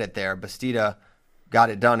give credit there. Bastida got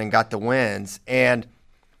it done and got the wins. And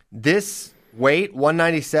this weight,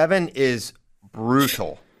 197, is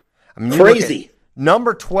brutal. I mean, crazy.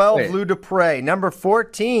 Number 12, Lou Dupree. Number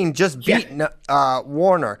 14 just beat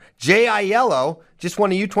Warner. J.I. Yellow just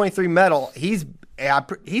won a U23 medal. He's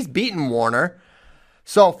beaten Warner.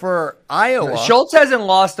 So for Iowa, Schultz hasn't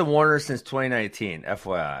lost to Warner since 2019.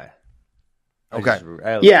 FYI. Okay.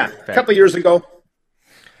 A couple years ago.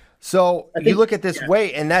 So you look at this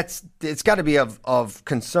weight, and it's got to be of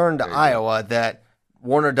concern to Iowa that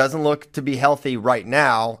Warner doesn't look to be healthy right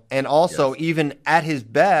now, and also even at his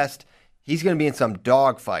best, he's going to be in some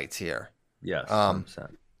dog fights here. Yes,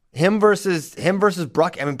 him versus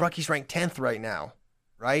Bruck. I mean, Brucky's ranked 10th right now,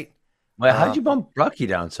 right? Well, how'd you bump Brucky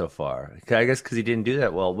down so far? I guess because he didn't do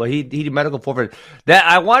that well. Well, he did medical forfeit. That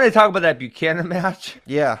I wanted to talk about that Buchanan match.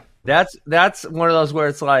 Yeah. That's one of those where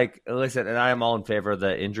it's like, listen, and I am all in favor of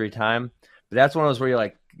the injury time, but that's one of those where you're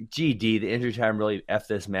like, GD, the injury time really F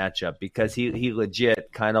this matchup because he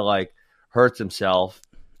legit kind of like hurts himself.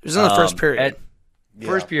 It was in the first period.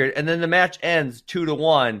 First period, and then the match ends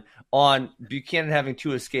 2-1 on Buchanan having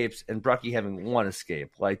 2 escapes and Brucky having 1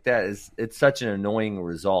 escape. Like it's such an annoying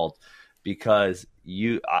result because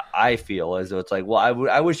I feel as though it's like, well,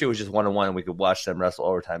 I wish it was just 1-1 and we could watch them wrestle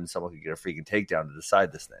overtime and someone could get a freaking takedown to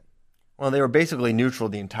decide this thing. Well, they were basically neutral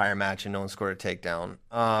the entire match and no one scored a takedown.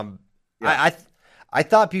 I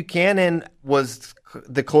thought Buchanan was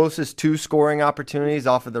the closest to scoring opportunities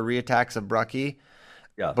off of the reattacks of Brucky.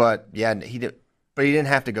 Yeah. But he did. But he didn't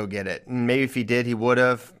have to go get it. And maybe if he did, he would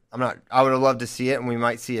have. I would have loved to see it, and we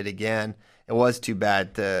might see it again. It was too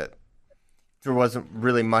bad there wasn't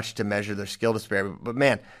really much to measure their skill disparity. But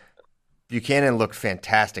man, Buchanan looked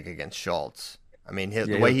fantastic against Schultz. I mean,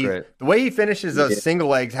 the way he finishes those single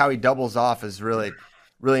legs, how he doubles off is really,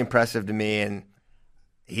 really impressive to me. And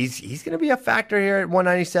he's going to be a factor here at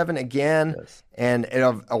 197 again, and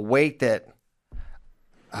at a weight that,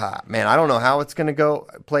 man, I don't know how it's going to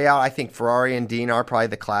play out. I think Ferrari and Dean are probably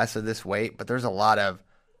the class of this weight, but there's a lot of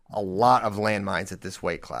landmines at this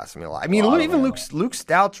weight class. I mean, even Luke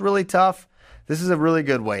Stout's really tough. This is a really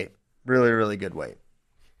good weight, really, really good weight.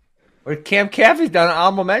 Or Cam Caffey's done an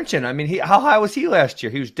honorable mention. I mean, how high was he last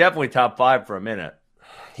year? He was definitely top 5 for a minute.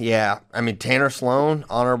 Yeah, I mean, Tanner Sloan,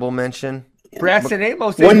 honorable mention. Braxton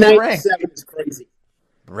Amos isn't ranked. Is crazy.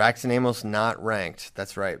 Braxton Amos not ranked.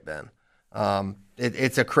 That's right, Ben.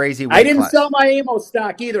 It's a crazy weight I didn't class. sell my Amos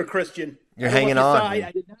stock either, Christian. You're hanging on.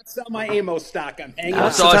 I did not sell my Amos stock. I'm hanging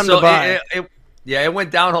on. It went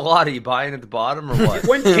down a lot. Are you buying at the bottom or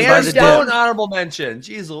what? Cam Stone, honorable mention.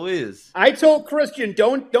 Jeez Louise. I told Christian,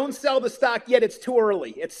 don't sell the stock yet. It's too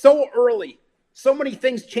early. It's so early. So many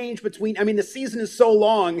things change between. I mean, the season is so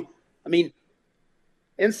long. I mean,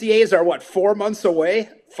 NCAAs are 4 months away?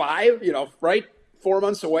 5, right? 4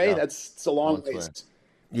 months away. Yeah. It's a long ways.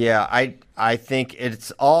 Yeah, I think it's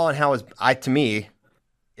all on how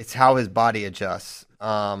it's how his body adjusts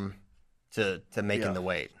to making the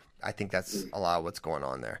weight. I think that's a lot of what's going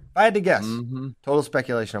on there. If I had to guess. Total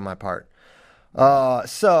speculation on my part.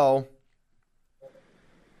 So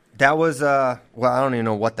that was I don't even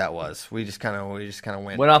know what that was. We just kind of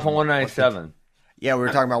went off on 197. Yeah, we were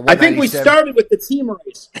talking about 197. I think we started with the team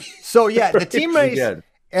race. So yeah, the team race.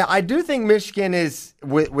 I do think Michigan is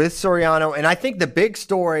with Soriano, and I think the big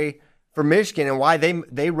story for Michigan and why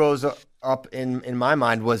they rose up in my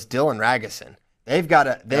mind was Dylan Ragusin. They've got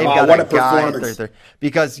a guy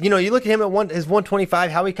because you look at him at his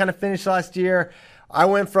 125, how he kind of finished last year. I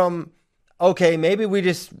went from maybe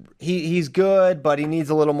he's good, but he needs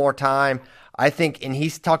a little more time. I think, and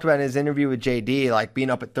he's talked about in his interview with JD, like being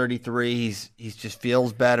up at 33, he just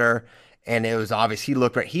feels better, and it was obvious he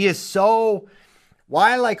looked right. He is so.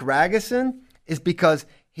 Why I like Ragusin is because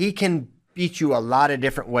he can beat you a lot of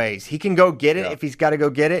different ways. He can go get it if he's got to go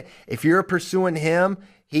get it. If you're pursuing him,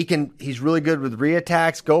 he's really good with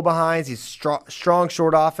reattacks, go behinds. He's strong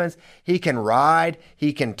short offense. He can ride.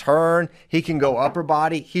 He can turn. He can go upper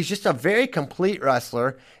body. He's just a very complete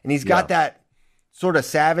wrestler, and he's got that sort of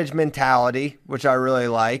savage mentality, which I really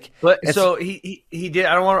like. But so he did.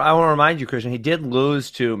 I want to remind you, Christian. He did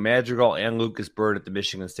lose to Madrigal and Lucas Bird at the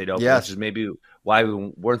Michigan State Open, which is maybe why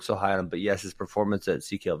we weren't so high on him. But yes, his performance at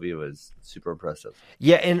CKLV was super impressive.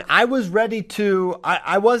 Yeah, and I was ready to.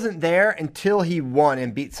 I wasn't there until he won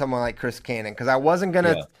and beat someone like Chris Cannon because I wasn't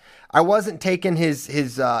gonna. Yeah. I wasn't taking his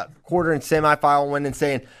quarter and semifinal win and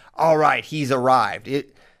saying, "All right, he's arrived."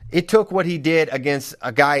 it took what he did against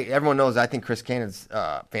a guy everyone knows. I think Chris Cannon's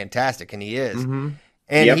fantastic, and he is. Mm-hmm.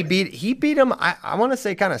 And he beat him. I want to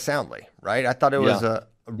say kind of soundly, right? I thought it was a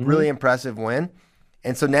really impressive win.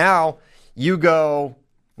 And so now you go.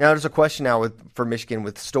 Now there's a question now for Michigan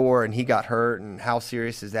with Storr, and he got hurt, and how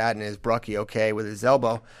serious is that? And is Brucky okay with his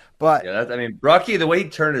elbow? But Brucky, the way he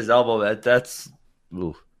turned his elbow, that's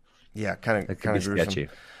oof. Yeah, kind of gruesome. Sketchy.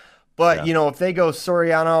 But, if they go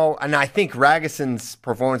Soriano, and I think Raguson's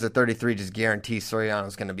performance at 33 just guarantees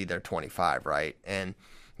Soriano's going to be their 25, right? And,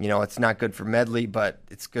 it's not good for Medley, but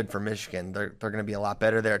it's good for Michigan. They're going to be a lot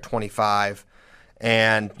better there at 25.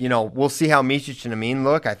 And, we'll see how Micic and Amin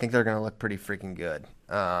look. I think they're going to look pretty freaking good.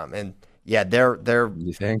 They're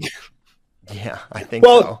You think? Yeah, I think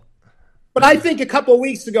so. But I think a couple of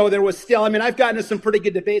weeks ago there was still, I've gotten into some pretty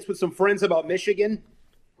good debates with some friends about Michigan.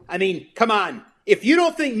 Come on. If you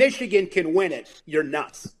don't think Michigan can win it, you're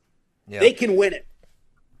nuts. Yeah. They can win it.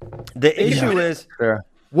 The issue is,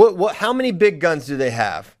 what? How many big guns do they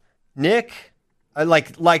have? Nick,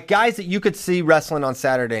 like guys that you could see wrestling on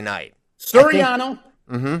Saturday night. Soriano,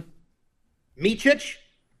 Micic,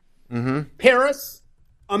 Paris,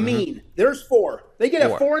 Amin. There's 4. They get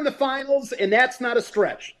a 4 in the finals, and that's not a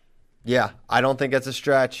stretch. Yeah, I don't think it's a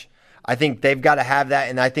stretch. I think they've got to have that,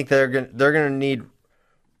 and I think they're gonna need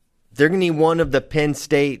one of the Penn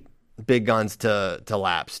State big guns to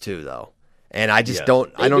lapse too, though. And I just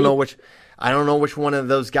don't know which one of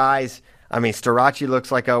those guys. Storaci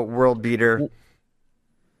looks like a world beater.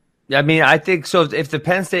 I think so. If the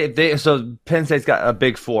Penn State's got a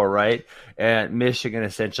big 4, right? And Michigan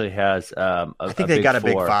essentially has I think they got a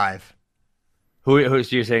big 5. Who?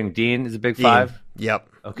 So you're saying Dean is a big 5? Yep.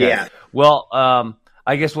 Okay. Yeah. Well,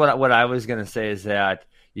 I guess what I was going to say is that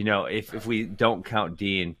if we don't count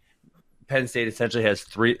Dean, Penn State essentially has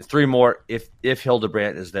three more if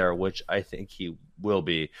Hildebrandt is there, which I think he will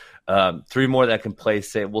be. 3 more that can play.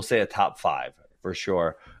 We'll say a top 5 for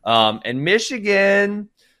sure. And Michigan,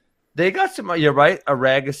 they got some. You're right. A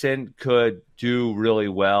Ragusin could do really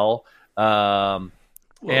well. And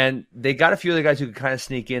they got a few other guys who could kind of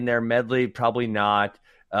sneak in there. Medley, probably not.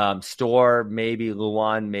 Storr, maybe.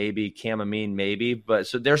 Luan, maybe. Cam Amin, maybe. But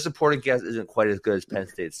so their supporting cast isn't quite as good as Penn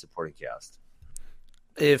State's supporting cast.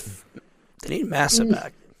 If they need Massa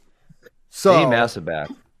back. So, they need Massa back.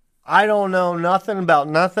 I don't know nothing about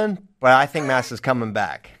nothing, but I think Massa's coming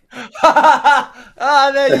back.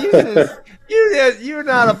 You're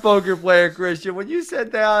not a poker player, Christian. When you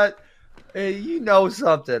said that, hey, you know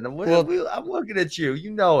something. I'm looking at you.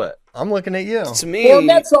 You know it. I'm looking at you. To me,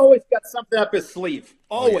 Fournette's always got something up his sleeve.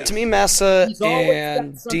 Always. To me, Massa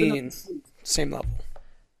and Dean, same level.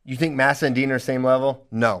 You think Massa and Dean are same level?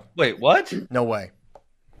 No. Wait, what? No way.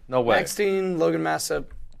 No way. Max Dean, Logan Massa,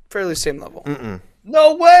 fairly same level.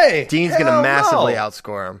 No way. Dean's going to massively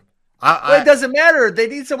outscore him. It doesn't matter. They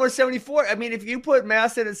need somewhere 74. If you put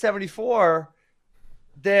Massa at 74,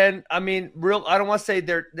 then I don't want to say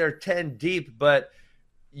they're 10 deep, but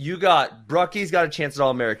you got Brucky's got a chance at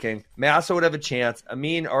All-American. Massa would have a chance.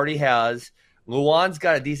 Amin already has. Luan's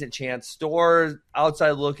got a decent chance. Storr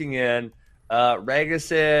outside looking in.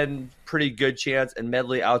 Ragusin, pretty good chance, and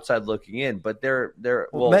Medley outside looking in. But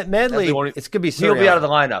Medley, it's going to be Soriano. He'll be out of the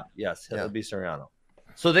lineup. Yes, it'll be Soriano.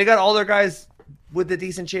 So they got all their guys with a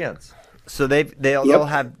decent chance. So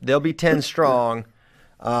they'll be 10 strong.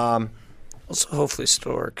 Also, hopefully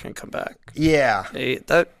Storr can come back. Yeah,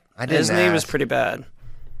 his knee was pretty bad.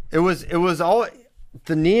 It was all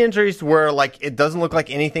the knee injuries where it doesn't look like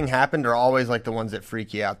anything happened are always the ones that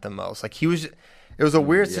freak you out the most. It was a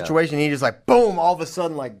weird situation. He just boom, all of a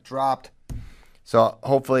sudden dropped. So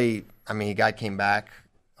hopefully, guy came back.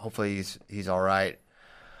 Hopefully he's all right.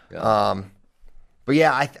 Yeah. But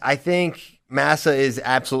yeah, I think Massa is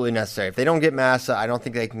absolutely necessary. If they don't get Massa, I don't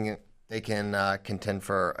think they can contend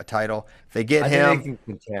for a title. If they get him, they can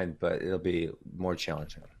contend, but it'll be more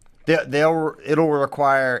challenging. It'll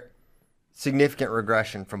require significant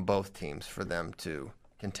regression from both teams for them to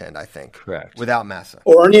contend. I think. Correct. Without Massa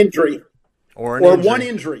or an injury. Or one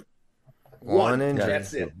injury. One injury.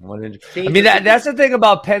 That's it. One injury. That's the thing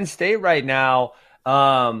about Penn State right now.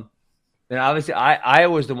 And obviously,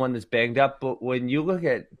 Iowa's the one that's banged up. But when you look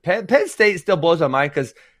at Penn State, still blows my mind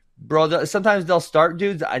because, bro, sometimes they'll start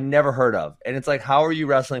dudes I never heard of, and it's how are you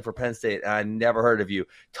wrestling for Penn State? And I never heard of you.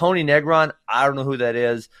 Tony Negron, I don't know who that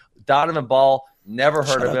is. Donovan Ball, never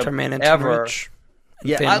heard of him ever.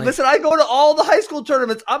 Yeah, listen, I go to all the high school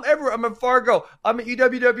tournaments. I'm at Fargo. I'm at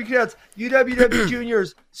UWW Cadets, UWW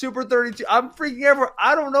Juniors, Super 32. I'm freaking everywhere.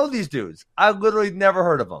 I don't know these dudes. I literally never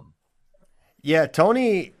heard of them. Yeah,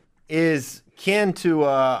 Tony is kin to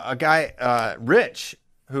a guy, Rich,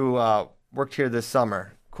 who worked here this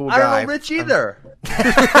summer. Cool I guy. don't know Rich either.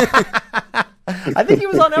 I think he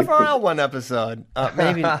was on FRL one episode.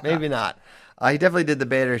 Maybe not. He definitely did the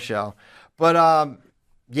Bader show. But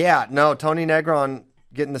Tony Negron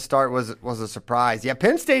getting the start was a surprise. Yeah,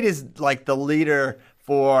 Penn State is like the leader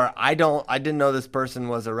for I didn't know this person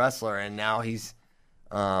was a wrestler, and now he's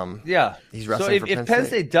he's wrestling so for if Penn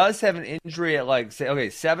State does have an injury at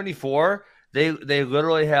 74, they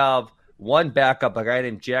literally have one backup, a guy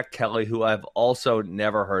named Jack Kelly, who I've also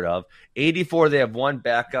never heard of. 84, they have one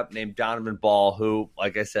backup named Donovan Ball, who,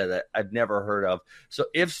 like I said, I've never heard of. So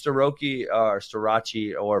if Starachi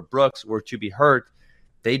or Brooks were to be hurt,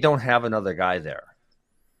 they don't have another guy there.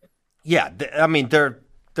 Yeah,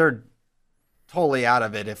 they're totally out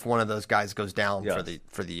of it if one of those guys goes down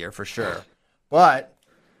for the year for sure. But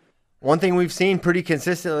one thing we've seen pretty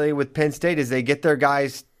consistently with Penn State is they get their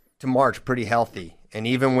guys to March pretty healthy. And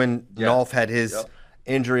even when Nolf had his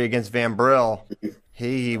injury against Van Brill,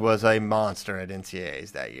 he was a monster at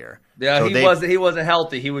NCAAs that year. Yeah, so he wasn't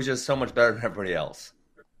healthy. He was just so much better than everybody else.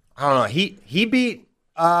 I don't know. He beat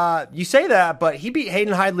you say that, but he beat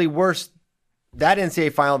Hayden Hidley worse that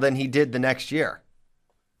NCAA final than he did the next year.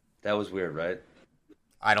 That was weird, right?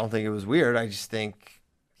 I don't think it was weird. I just think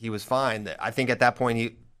he was fine. I think at that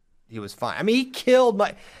point he was fine. I mean, he killed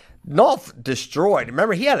Nolf destroyed.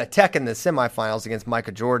 Remember, he had a tech in the semifinals against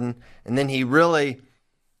Micah Jordan, and then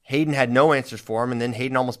Hayden had no answers for him, and then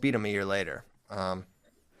Hayden almost beat him a year later.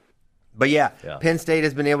 But Penn State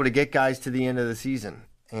has been able to get guys to the end of the season,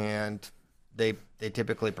 and they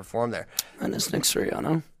typically perform there. Minus Nick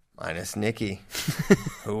Sirianno. Minus Nicky,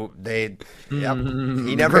 who he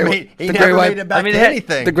never made it back to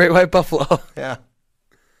anything. The Great White Buffalo. Yeah.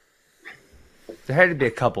 There had to be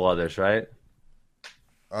a couple others, right?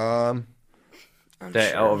 Sure.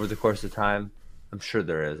 Over the course of time, I'm sure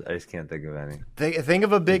there is. I just can't think of any. Think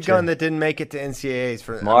of a big gun that didn't make it to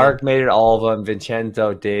NCAAs. Mark made it all of them.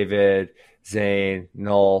 Vincenzo, David, Zane,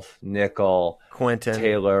 Nolf, Nickel, Quentin,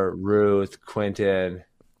 Taylor, Ruth, Quentin.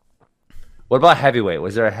 What about heavyweight?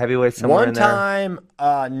 Was there a heavyweight somewhere in there? One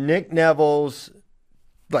time, Nick Neville's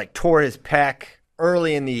tore his pec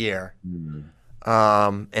early in the year,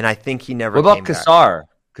 and I think he never. What about came Kassar?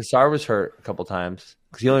 Kassar was hurt a couple times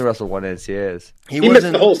because he only wrestled one NCAAs. He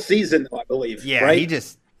missed the whole season, I believe. Yeah, right?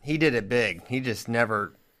 he did it big. He just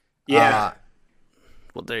never. Yeah.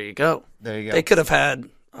 Well, there you go. There you go. They could have had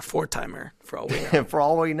a 4-timer for all we know. For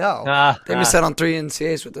all we know. They missed out on 3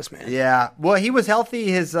 NCAAs with this man. Yeah. Well, he was healthy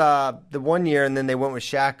his the one year, and then they went with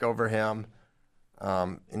Shaq over him.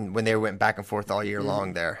 And when they went back and forth all year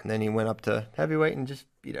long there, and then he went up to heavyweight and just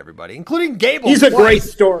beat everybody, including Gable. He's a great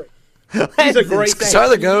story. He's a great thing. Kassar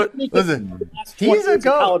the GOAT. Listen, he's a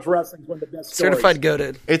GOAT. College wrestling's one of the best stories. Certified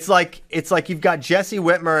goated. It's like you've got Jesse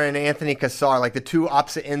Whitmer and Anthony Kassar, like the two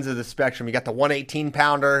opposite ends of the spectrum. You got the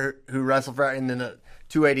 118-pounder who wrestled for, and then the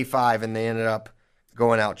 285, and they ended up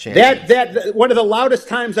going out champions. That one of the loudest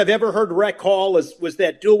times I've ever heard Rec Hall was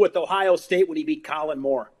that duel with Ohio State when he beat Colin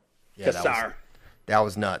Moore. Yeah, Kassar. That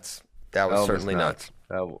was nuts. That was certainly nuts.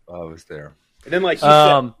 I was there. And then, like he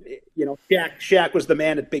said, Shaq was the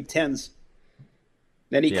man at Big Tens.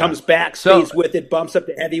 Then he comes back, stays with it, bumps up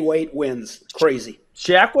to heavyweight, wins. It's crazy.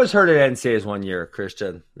 Shaq was hurt at NCAAs one year,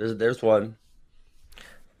 Christian. There's one.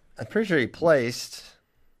 I'm pretty sure he placed.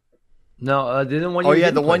 No, didn't one year. Oh,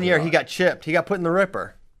 yeah, the one year he got chipped. He got put in the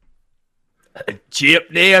Ripper.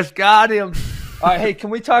 Chip Nash got him. All right, hey,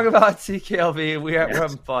 can we talk about CKLV? We're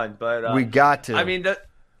having fun, but we got to. I mean,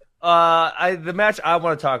 the match I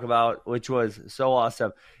want to talk about, which was so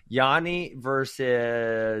awesome, Yanni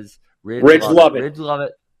versus Ridge Lovett. Ridge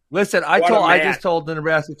Lovett. Listen, I just told the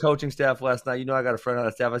Nebraska coaching staff last night. You know, I got a friend on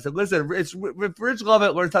the staff. I said, listen, if Ridge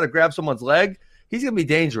Lovett learns how to grab someone's leg, he's going to be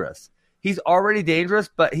dangerous. He's already dangerous,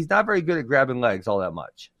 but he's not very good at grabbing legs all that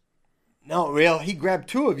much. No, real. He grabbed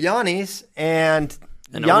 2 of Yanni's, and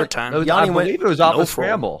overtime. I believe it was off a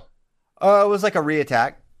scramble. It was like a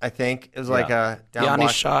reattack, I think. It was like a down Yanni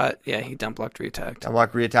block. shot. Yeah, he down blocked reattack. Down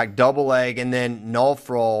block reattack, double leg, and then Nolf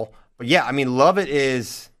roll. But yeah, I mean, Lovett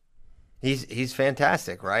is he's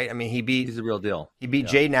fantastic, right? I mean, he's the real deal. He beat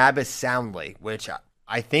Jay Nabis soundly, which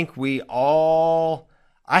I think we all.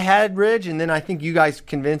 I had Ridge, and then I think you guys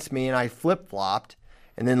convinced me, and I flip-flopped,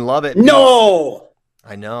 and then Lovett. No!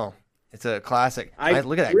 I know. It's a classic.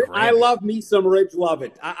 Look at that. I love me some Ridge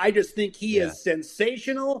Lovett. I just think he is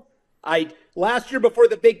sensational. Last year before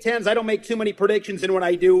the Big Tens, I don't make too many predictions, and when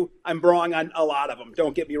I do, I'm wrong on a lot of them.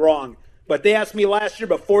 Don't get me wrong. But they asked me last year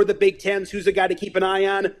before the Big Tens, who's a guy to keep an eye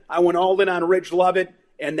on? I went all in on Ridge Lovett,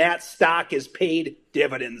 and that stock has paid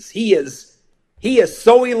dividends. He is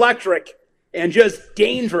so electric and just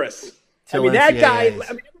dangerous. Till I mean, that NCAAs. guy. I mean,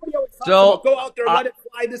 everybody always talks about go out there, let it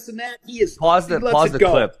fly, this and that. He is Pause he the lets it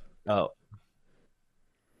go. clip.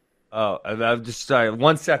 I'm just sorry.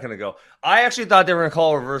 1 second ago, I actually thought they were going to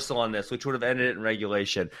call a reversal on this, which would have ended it in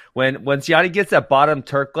regulation. Once Yanni gets that bottom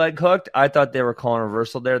Turk leg hooked, I thought they were calling a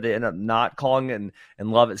reversal there. They end up not calling it,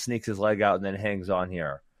 and Lovett sneaks his leg out and then hangs on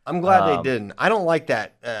here. I'm glad they didn't. I don't like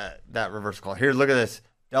that reversal call. Here, look at this.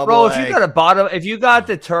 Double Bro, leg. if you got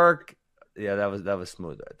the Turk, yeah, that was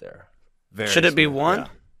smooth right there. Should it be one? Yeah.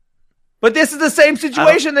 But this is the same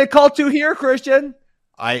situation they called to here, Christian.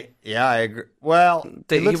 I agree. Well,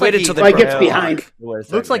 He it looks waited like till Like gets behind.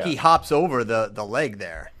 looks like he hops over the leg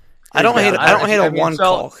there. I don't hate a one so-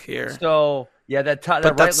 call here. So yeah, that right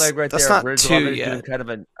that's- leg right that's there. not Ridge two Lovett is yet. doing kind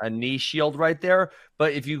of a knee shield right there.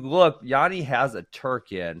 But if you look, Yanni has a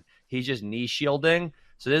Turk in. He's just knee shielding.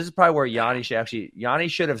 So this is probably where Yanni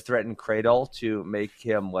should have threatened Cradle to make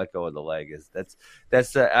him let go of the leg.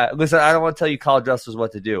 Listen, I don't want to tell you college wrestlers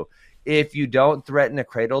what to do. If you don't threaten a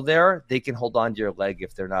Cradle there, they can hold on to your leg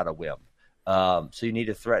if they're not a whim. So you need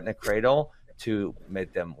to threaten a Cradle to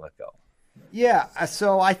make them let go. Yeah,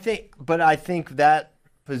 so I think that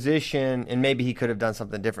position, and maybe he could have done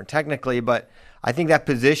something different technically, but I think that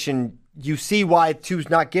position, you see why two's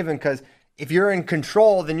not given, because if you're in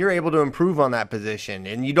control, then you're able to improve on that position,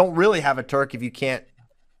 and you don't really have a Turk if you can't.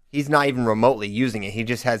 He's not even remotely using it. He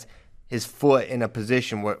just has his foot in a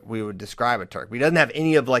position what we would describe a Turk. He doesn't have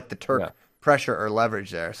any of like the Turk pressure or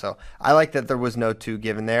leverage there. So I like that there was no 2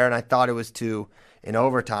 given there, and I thought it was 2 in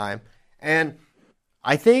overtime. And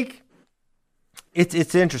I think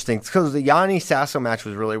it's interesting because the Yanni Sasso match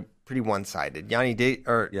was really pretty one-sided.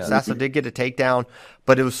 Sasso did get a takedown,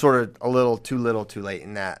 but it was sort of a little too late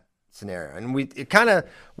in that scenario. And it kind of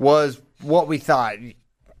was what we thought.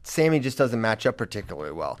 Sammy just doesn't match up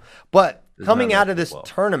particularly well. But coming out of this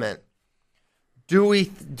tournament, do we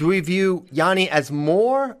view Yanni as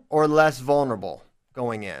more or less vulnerable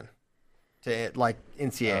going in to like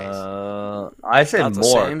NCAAs? I say About the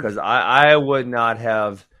more same. because I would not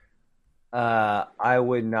have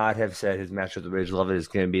said his match with Ridge Lovett is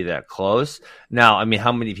going to be that close. Now, I mean,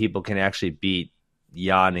 how many people can actually beat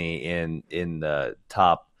Yanni in the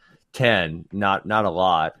top 10? Not a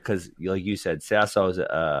lot, because like you said, Sasso's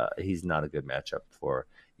he's not a good matchup for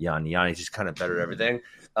Yanni. Yanni's just kind of better at everything.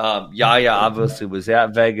 Yaya obviously was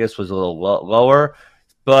at Vegas, was a little lower,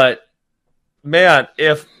 but man,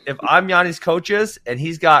 if I'm Yanni's coaches and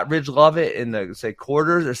he's got Ridge Lovett in the say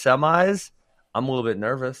quarters or semis, I'm a little bit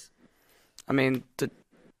nervous. I mean, the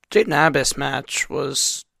Jaden Abbas match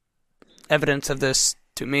was evidence of this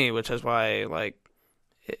to me, which is why,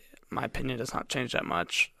 my opinion does not change that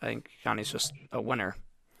much. I think Yanni's just a winner.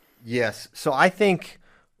 Yes. So I think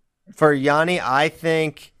for Yanni, I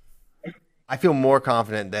feel more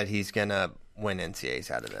confident that he's going to win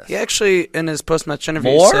NCAAs out of this. He actually, in his post-match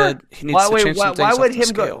interview, More? said he needs to change some things why would off the him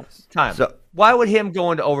scale. Why would him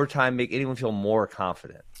go into overtime make anyone feel more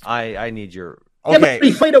confident? I need your... Yeah, Okay. but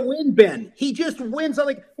he played a win, Ben. He just wins.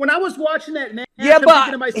 Like when I was watching that match, Yeah, I'm thinking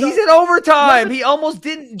to but myself, he's in overtime. He almost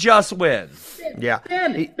didn't just win. Yeah.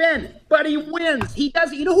 Ben, but he wins. He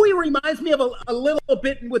does. You know who he reminds me of a little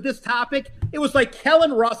bit with this topic? It was like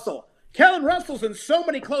Kellen Russell. Kellen Russell's in so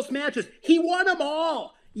many close matches. He won them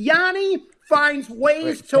all. Yanni finds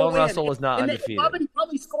ways to Kellen win. Russell is not undefeated. He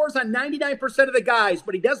probably scores on 99% of the guys,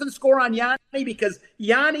 but he doesn't score on Yanni because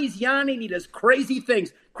Yanni's Yanni. And he does crazy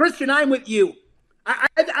things. Christian, I'm with you.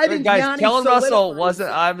 I think Guys, Yanni Kellen Russell solidifies wasn't.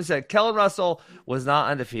 it. I'm saying Kellen Russell was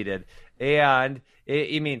not undefeated, and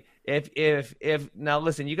I mean, if now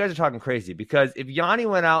listen, you guys are talking crazy because if Yanni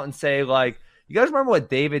went out and say like, you guys remember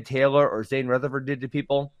what David Taylor or Zane Rutherford did to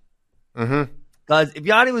people? Mm-hmm. Because if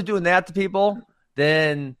Yanni was doing that to people,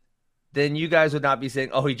 then you guys would not be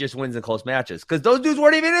saying, oh, he just wins in close matches because those dudes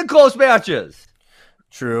weren't even in close matches.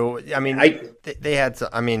 True. I mean, they had some,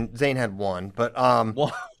 I mean, Zane had one, but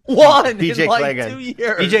One BJ in like Cleggan. 2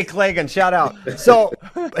 years. BJ Cleggan, shout out. So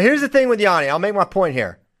here's the thing with Yanni. I'll make my point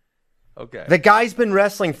here. Okay. The guy's been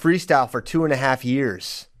wrestling freestyle for 2.5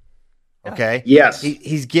 years. Okay. Yes.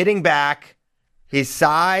 He's getting back. His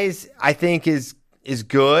size, I think, is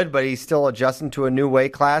good, but he's still adjusting to a new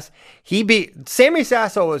weight class. He beat Sammy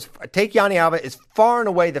Sasso. Take Yanni out of it, is far and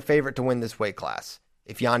away the favorite to win this weight class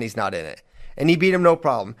if Yanni's not in it, and he beat him no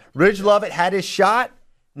problem. Ridge Lovett had his shot.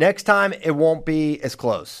 Next time, it won't be as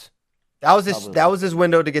close. That was his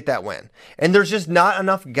window to get that win. And there's just not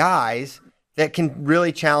enough guys that can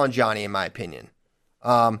really challenge Yanni, in my opinion.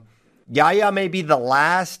 Yaya may be the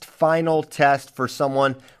last final test for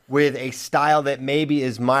someone with a style that maybe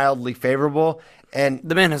is mildly favorable. And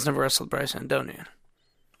The man has never wrestled Bryson, don't you?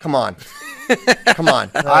 come on. Come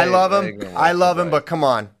on. I love him. But come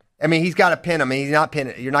on. I mean, he's got to pin him. And he's not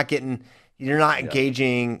pinning. You're not getting you're not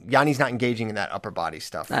engaging. Yanni's not engaging in that upper body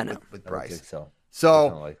stuff I know. with I don't Bryce. think so.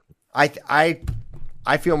 So Definitely.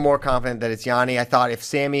 I feel more confident that it's Yanni. I thought if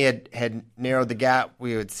Sammy had narrowed the gap,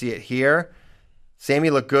 we would see it here. Sammy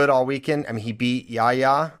looked good all weekend. I mean, he beat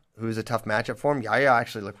Yaya, who was a tough matchup for him. Yaya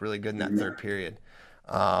actually looked really good in that third period.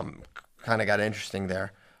 Kind of got interesting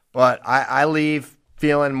there. But I leave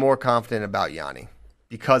feeling more confident about Yanni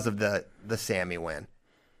because of the Sammy win.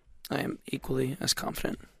 I am equally as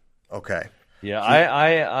confident. Okay. Yeah,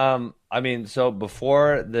 I mean, so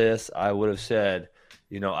before this, I would have said,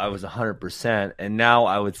 I was 100%, and now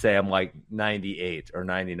I would say I'm like 98 or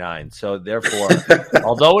 99. So therefore,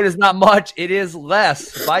 although it is not much, it is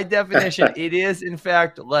less. By definition, it is in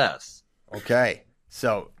fact less. Okay.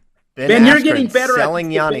 So Ben, you're getting better selling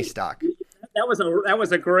at Yanni stock. That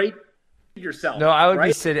was a great yourself. No, I would right?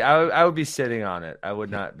 be sitting. I would be sitting on it. I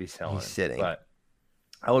would not be selling. He's sitting. But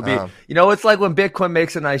I would be. It's like when Bitcoin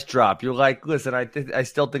makes a nice drop. You're like, listen, I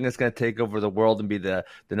still think it's going to take over the world and be the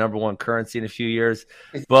number one currency in a few years.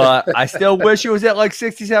 But I still wish it was at like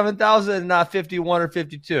 67,000 and not 51 or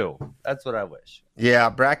 52. That's what I wish.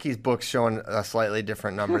 Yeah, Bracky's book's showing a slightly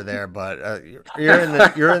different number there, but you're in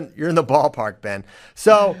the ballpark, Ben.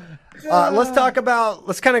 So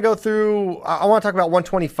let's kind of go through. I want to talk about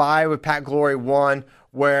 125 with Pat Glory 1,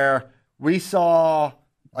 where we saw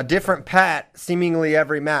a different Pat seemingly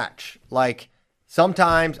every match. Like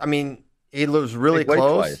sometimes, I mean, it was really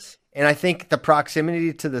close, twice. And I think the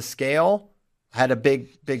proximity to the scale had a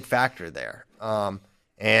big factor there.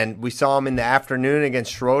 And we saw him in the afternoon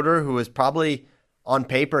against Schroeder, who was probably on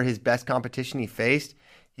paper his best competition he faced.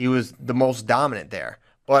 He was the most dominant there.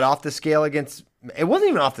 But off the scale it wasn't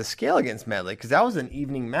even off the scale against Medley because that was an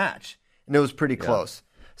evening match and it was pretty close.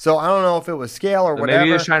 So I don't know if it was scale or whatever.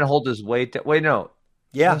 Maybe he was trying to hold his weight. Wait, no.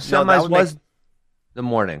 Yeah, semis was the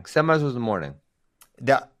morning. Semis was the morning.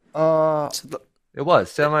 It was.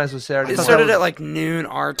 Semis was Saturday. It started at like noon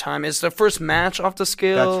our time. It's the first match off the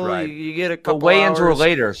scale. That's right. You get a couple But weigh-ins were hours.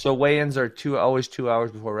 later, so weigh-ins are always 2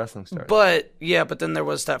 hours before wrestling starts. But then there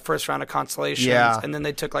was that first round of consolations, and then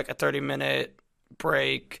they took like a 30-minute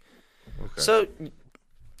break. Okay. So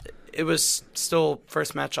it was still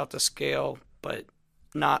first match off the scale, but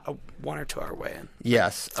not a 1 or 2 hour weigh-in.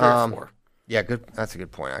 Yes. 3 or 4. Yeah, good. That's a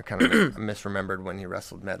good point. I kind of misremembered when he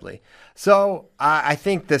wrestled Medley. So I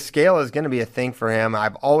think the scale is going to be a thing for him.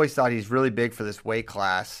 I've always thought he's really big for this weight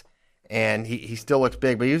class, and he still looks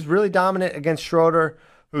big. But he was really dominant against Schroeder,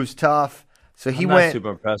 who's tough. So I'm not super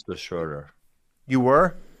impressed with Schroeder. You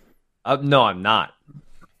were? No, I'm not.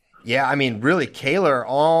 Yeah, I mean, really, Kaler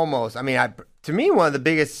almost. I mean, to me, one of the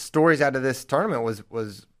biggest stories out of this tournament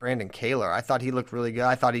was Brandon Kaler. I thought he looked really good.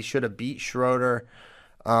 I thought he should have beat Schroeder.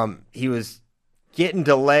 He was getting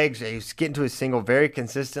to legs. He was getting to his single very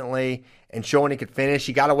consistently and showing he could finish.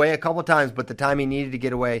 He got away a couple times, but the time he needed to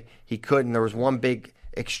get away, he couldn't. There was one big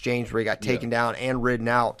exchange where he got taken down and ridden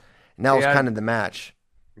out, and that was kind of the match.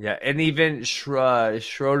 Yeah, and even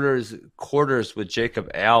Schroeder's quarters with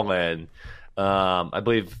Jacob Allen, I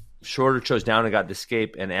believe Schroeder chose down and got the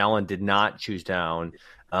escape, and Allen did not choose down,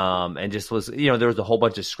 and just was, there was a whole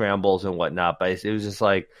bunch of scrambles and whatnot, but it was just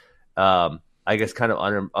like, I guess kind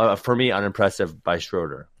of for me unimpressive by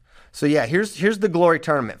Schroeder. So yeah, here's the Glory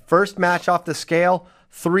tournament. First match off the scale,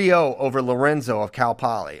 3-0 over Lorenzo of Cal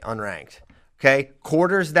Poly, unranked. Okay,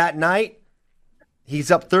 quarters that night,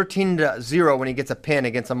 he's up 13-0 when he gets a pin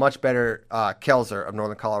against a much better Kelzer of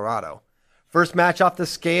Northern Colorado. First match off the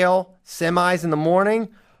scale, semis in the morning,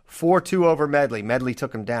 4-2 over Medley. Medley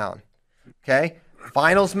took him down. Okay,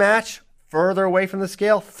 finals match, further away from the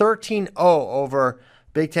scale, 13-0 over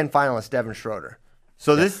Big Ten finalist Devin Schroeder.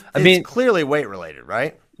 So this is clearly weight related,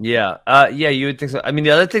 right? Yeah, you would think so. I mean, the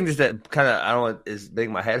other thing is that kind of I don't know is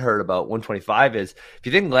making my head hurt about 125 is if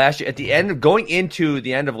you think last year going into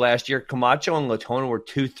the end of last year, Camacho and Latona were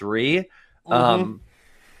 2-3.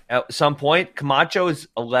 At some point, Camacho is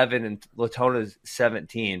 11 and Latona is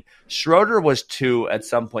 17. Schroeder was 2 at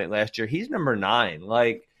some point last year. He's number 9.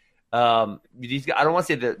 Like. I don't want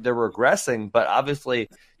to say that they're regressing, but obviously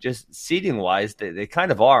just seeding wise, they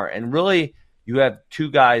kind of are. And really, you have 2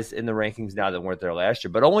 guys in the rankings now that weren't there last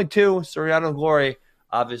year, but only 2, Soriano and Glory,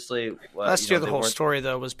 obviously. Last year, the whole story,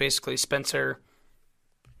 though, was basically Spencer.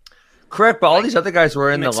 Correct, but all these other guys were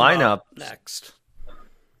in the lineup. Next.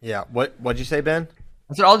 Yeah. What'd you say, Ben?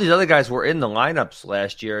 I said all these other guys were in the lineups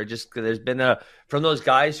last year. Just there's been from those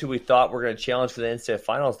guys who we thought were going to challenge for the NCAA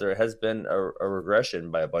finals, there has been a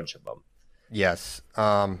regression by a bunch of them. Yes.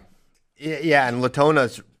 Yeah, and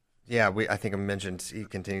Latona's. Yeah, I think I mentioned he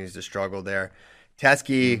continues to struggle there.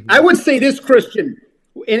 Teskey. I would say this, Christian,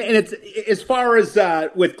 and it's as far as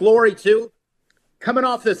with Glory too. coming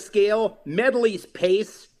off the scale, Medley's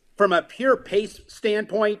pace, from a pure pace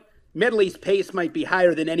standpoint, Medley's pace might be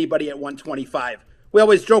higher than anybody at 125. We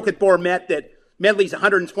always joke at Bourmet that Medley's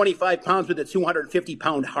 125 pounds with a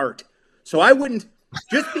 250-pound heart. So I wouldn't,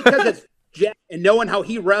 just because it's Jack and knowing how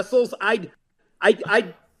he wrestles, I'd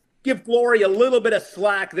give Glory a little bit of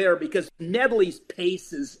slack there because Medley's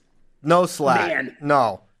pace is no slack. Man.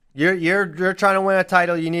 No. You're trying to win a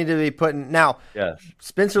title. You need to be putting now. Yeah.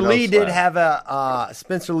 Spencer Lee did have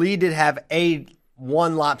a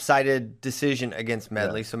one lopsided decision against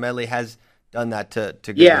Medley, so Medley has done that to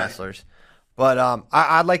good wrestlers. But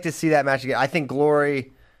I'd like to see that match again. I think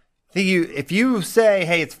Glory. If you say,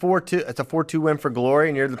 hey, it's 4-2, it's a 4-2 win for Glory,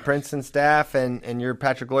 and you're the Princeton staff, and you're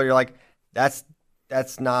Patrick Glory, you're like, that's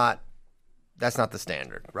not the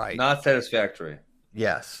standard, right? Not satisfactory.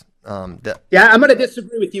 Yes. I'm going to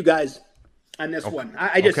disagree with you guys on this one.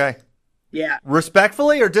 I just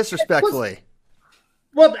respectfully or disrespectfully.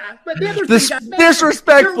 Well, but the other thing,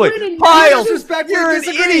 disrespectfully, Piles, you're an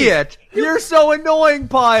idiot. You're so annoying,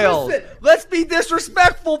 Piles. Listen. Let's be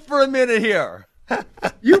disrespectful for a minute here.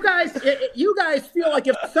 You guys feel like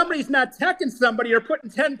if somebody's not teching somebody or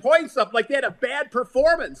putting 10 points up, like they had a bad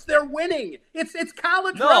performance. They're winning. It's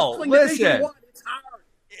college wrestling. Listen. It's hard.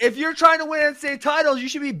 If you're trying to win NCAA titles, you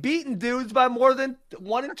should be beating dudes by more than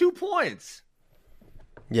 1 and 2 points.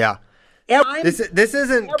 Yeah. This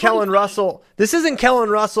isn't Kellen Russell. This isn't Kellen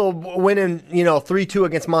Russell winning, 3-2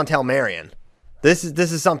 against Montel Marion. This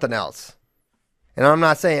is something else. And I'm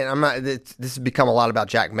not saying this has become a lot about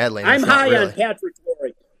Jack Medley. I'm high on Patrick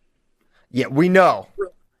Glory. Yeah, we know.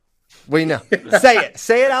 We know. Say it.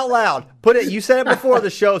 Say it out loud. Put it. You said it before the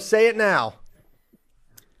show. Say it now.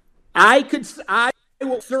 I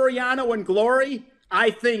will Suriano and Glory. I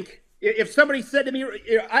think if somebody said to me,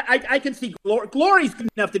 I can see Glory's good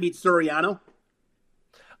enough to beat Suriano.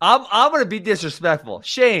 I'm going to be disrespectful.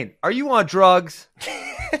 Shane, are you on drugs?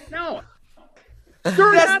 No. That's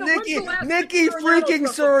Nicky freaking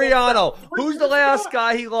Suriano. Who's the last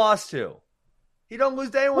guy he lost to? He don't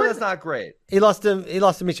lose to anyone. That's not great. He lost to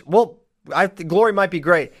Mitchell. Well, I think Glory might be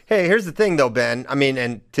great. Hey, here's the thing, though, Ben. I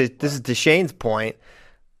mean, this is to Shane's point.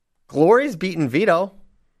 Glory's beaten Vito.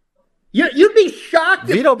 You'd be shocked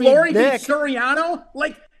Vito if Glory beat beat Suriano.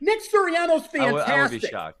 Like, Nick Suriano's fantastic. I would be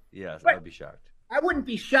shocked. Yes, I would be shocked. I wouldn't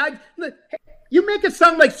be shocked. Look, you make it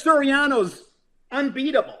sound like Suriano's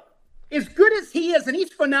unbeatable. As good as he is, and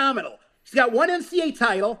he's phenomenal. He's got 1 NCAA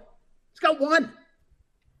title. He's got one.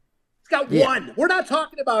 One. We're not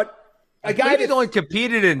talking about a guy that's only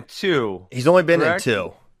competed in 2. He's only been in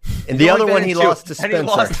 2. And the other one he lost to Spencer. And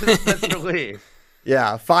he lost to Spencer Lee.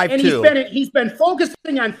 Yeah, 5-2. And he's been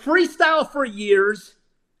focusing on freestyle for years.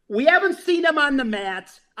 We haven't seen him on the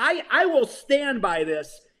mat. I will stand by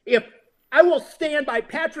this. I will stand by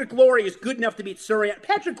Patrick Glory is good enough to beat Suriano.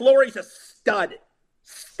 Patrick Glory's a stud.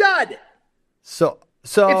 So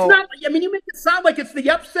it's not. I mean, you make it sound like it's the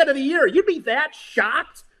upset of the year. You'd be that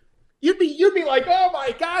shocked. You'd be like, oh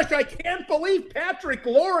my gosh, I can't believe Patrick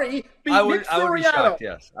Glory beat Nick Suriano. I would be shocked.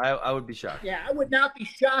 Yes, I would be shocked. Yeah, I would not be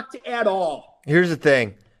shocked at all. Here's the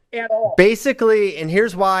thing. At all. Basically, and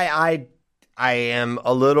here's why I am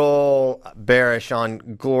a little bearish on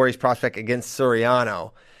Glory's prospect against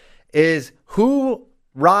Suriano, is who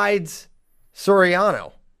rides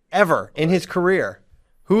Suriano ever in his career?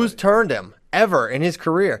 Who's turned him ever in his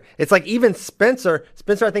career? It's like even Spencer.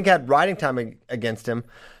 Spencer, I think, had riding time against him,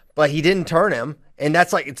 but he didn't turn him. And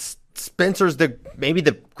that's like Spencer's maybe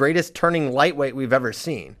the greatest turning lightweight we've ever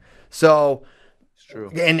seen. So it's true.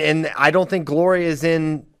 And I don't think Glory is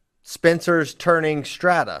in Spencer's turning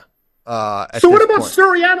strata. So what about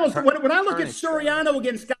Suriano's? When I look at Suriano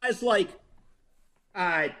against guys like,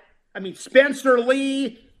 Spencer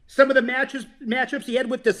Lee. Some of the matchups he had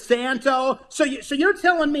with DeSanto. So you're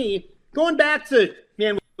telling me, going back to,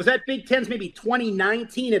 was that Big Ten's maybe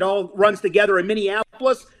 2019? It all runs together in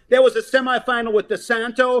Minneapolis. There was a semifinal with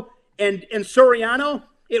DeSanto and Suriano.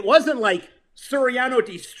 It wasn't like Suriano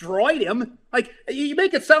destroyed him. Like, you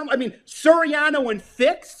make it sound, Suriano and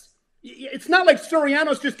Fix. It's not like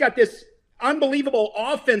Suriano's just got this unbelievable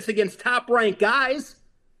offense against top-ranked guys.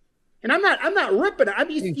 And I'm not ripping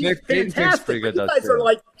it. He's fantastic. You guys are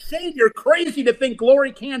like, Shane, you're crazy to think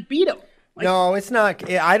Glory can't beat him. Like, no, it's not.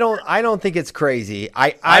 I don't think it's crazy.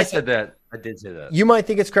 I said that. I did say that. You might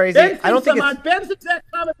think it's crazy. I don't think Ben's exact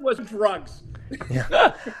comment was drugs.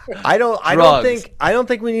 Yeah. I don't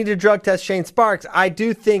think we need to drug test Shane Sparks. I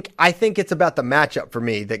think it's about the matchup for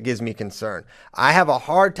me that gives me concern. I have a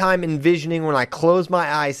hard time envisioning when I close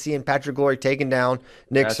my eyes seeing Patrick Glory taking down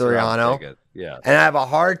Nick Suriano. Yeah. And I have a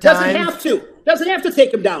hard time. Doesn't have to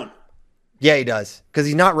take him down. Yeah, he does. Because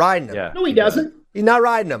he's not riding him. Yeah. No, he doesn't. He's not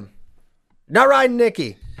riding him. Not riding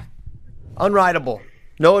Nikki. Unrideable.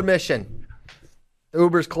 No admission.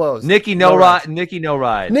 Uber's closed. Nikki no ride. Nikki no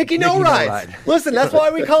ride. Nikki no rides. ride. Listen, that's why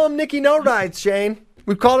we call him Nikki no rides, Shane.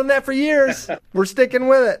 We've called him that for years. We're sticking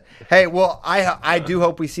with it. Hey, well, I do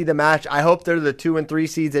hope we see the match. I hope they're the 2 and 3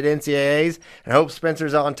 seeds at NCAAs, and I hope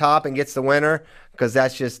Spencer's on top and gets the winner, because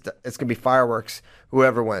that's just, it's gonna be fireworks.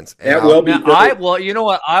 Whoever wins. That will be. Well, you know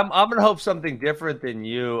what? I'm gonna hope something different than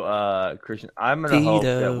you, Christian. I'm gonna hope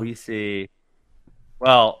that we see.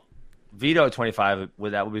 Well, Vito at 25,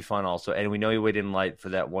 that would be fun also, and we know he waited in light for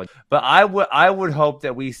that one. But I would hope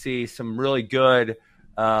that we see some really good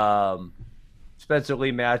Spencer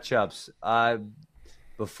Lee matchups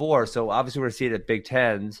before. So obviously we're going to see it at Big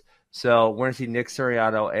Tens. So we're going to see Nick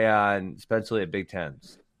Suriano and Spencer Lee at Big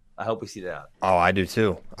Tens. I hope we see that. Oh, I do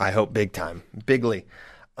too. I hope big time, bigly.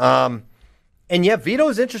 And yeah,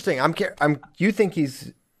 Vito's interesting. You think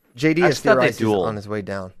he's JD has theorized he's on his way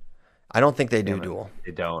down. I don't think they do duel.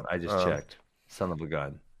 They don't. I just checked. Son of a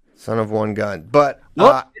gun. Son of one gun. But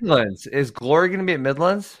Midlands. Is Glory going to be at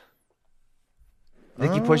Midlands?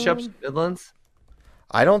 Nikki push-ups Midlands?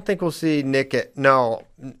 I don't think we'll see Nick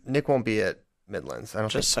Nick won't be at Midlands. I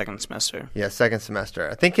don't think. Second semester. Yeah, second semester.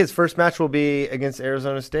 I think his first match will be against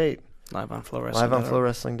Arizona State. Live on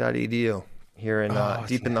FlowWrestling.edu here in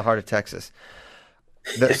deep in the heart of Texas.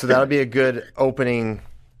 So that'll be a good opening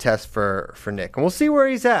test for Nick. And we'll see where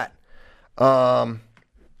he's at.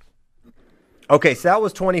 Okay, so that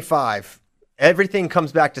was 25. Everything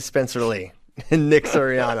comes back to Spencer Lee and Nick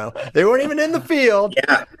Suriano. They weren't even in the field.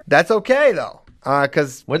 Yeah. That's okay, though.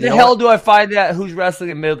 Because where the hell do I find that? Who's wrestling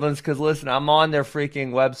at Midlands? Because listen, I'm on their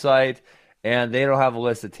freaking website, and they don't have a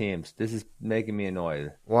list of teams. This is making me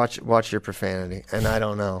annoyed. Watch your profanity, and I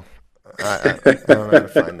don't know. I don't know how to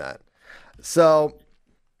find that. So,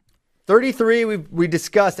 33, we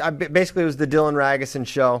discussed. Basically, it was the Dylan Ragusin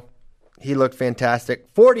show. He looked fantastic.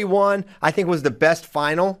 41, I think, was the best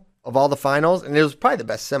final of all the finals, and it was probably the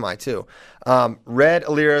best semi, too. Red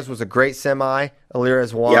Alirez was a great semi.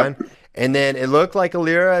 Alirez won. Yep. And then it looked like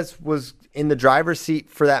Alirez was in the driver's seat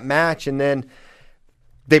for that match, and then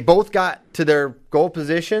they both got to their goal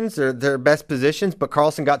positions, or their best positions, but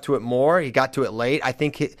Carlson got to it more. He got to it late. I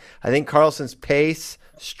think Carlson's pace,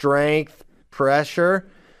 strength, pressure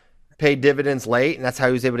paid dividends late, and that's how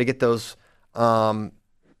he was able to get those takedowns.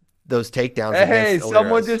 Hey,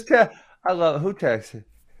 someone just I love who texted.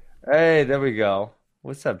 Hey, there we go.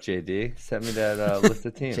 What's up, JD? Send me that list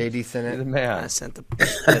of teams. JD sent it. The man. I sent the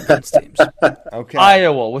teams. Okay.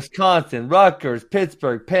 Iowa, Wisconsin, Rutgers,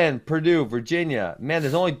 Pittsburgh, Penn, Purdue, Virginia. Man,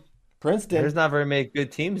 there's only Princeton. There's not very many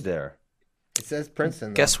good teams there. It says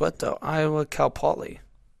Princeton. Guess what, though? Iowa, Cal Poly.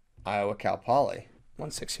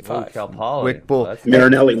 165. Ooh, Cal Poly. Wick Bull.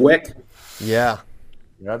 Marinelli Wick. Yeah.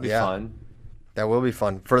 That'd be fun. That will be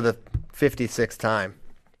fun for the 56th time.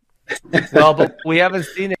 Well, but we haven't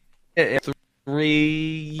seen it in 3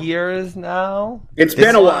 years now. It's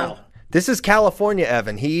been a while. This is California,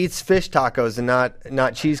 Evan. He eats fish tacos and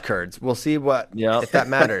not cheese curds. We'll see if that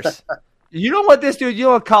matters. You know what, this dude? You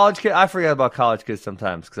know what, college kid? I forget about college kids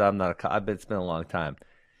sometimes because I'm not. It's been a long time.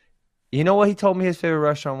 You know what he told me his favorite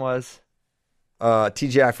restaurant was?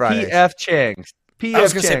 TGI Fridays. P.F. Chang's.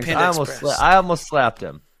 P.F. Chang's. I almost slapped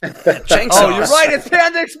him. Chang's you're right. It's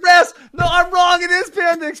Panda Express. No, I'm wrong. It is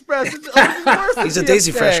Panda Express. It's worse. He's a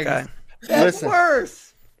Daisy Fresh guy. That's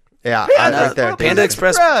worse. Yeah, right there. Panda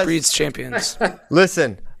Express breeds champions.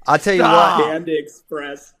 Listen, I'll tell you what. Panda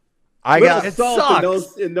Express. I got it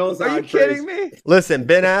sucks. In those Are you kidding me? Listen,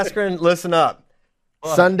 Ben Askren, listen up.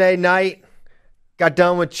 What? Sunday night, got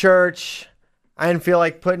done with church. I didn't feel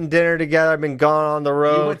like putting dinner together. I've been gone on the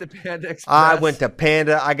road. You went to Panda Express? I went to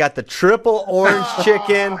Panda. I got the triple orange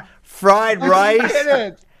chicken, fried rice.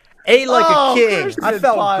 Ate like a king. Christian I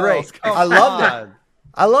felt great. I loved it.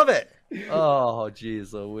 I love it. Oh,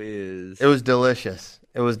 geez Louise. It was delicious.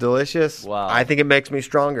 Wow. I think it makes me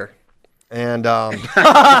stronger. And maybe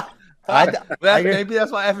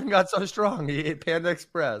that's why Evan got so strong. He ate Panda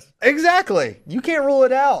Express. Exactly. You can't rule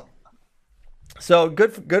it out. So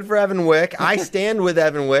good for Evan Wick. I stand with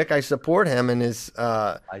Evan Wick. I support him in his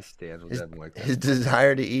Evan Wick. His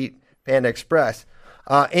desire to eat Panda Express.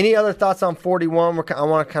 Any other thoughts on 41? I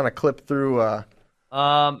want to kind of clip through.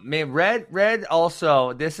 Man, Red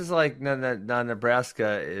also. This is like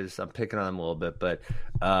Nebraska is. I'm picking on them a little bit, but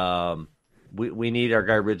we need our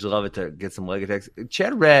guy Ridge Lovett to get some leg attacks.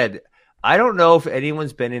 Chad Red. I don't know if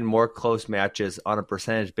anyone's been in more close matches on a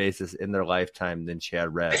percentage basis in their lifetime than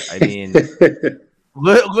Chad Red. I mean,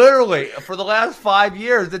 literally for the last 5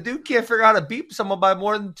 years, the dude can't figure out how to beat someone by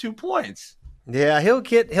more than 2 points. Yeah, he'll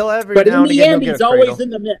every but now in and the again end, he's always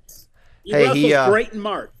in the mix. He wrestles great in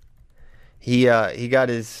March. He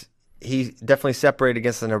definitely separated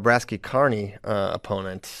against the Nebraska Kearney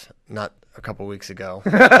opponent not a couple weeks ago.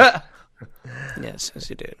 Yes,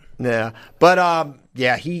 he did. Yeah, but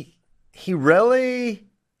he really,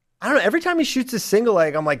 I don't know. Every time he shoots a single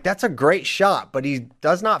leg, I'm like, that's a great shot, but he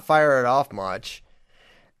does not fire it off much.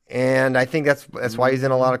 And I think that's why he's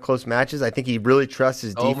in a lot of close matches. I think he really trusts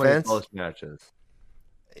his defense. Many close matches.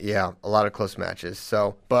 Yeah, a lot of close matches.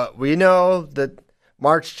 So, but we know that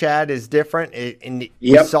March Chad is different.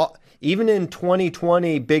 We saw even in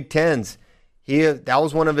 2020 Big Tens, that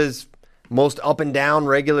was one of his most up and down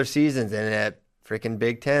regular seasons, and at freaking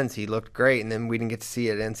Big Tens he looked great. And then we didn't get to see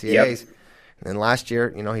it at NCAAs. And then last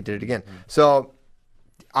year, he did it again. So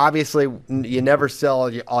obviously, you never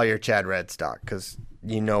sell all your Chad Red stock because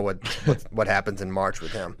you know what happens in March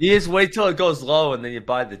with him. You just wait till it goes low and then you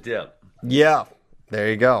buy the dip. Yeah, there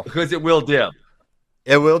you go. Because it will dip.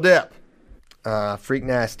 It will dip. Freak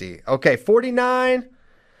nasty. Okay, 49.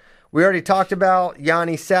 We already talked about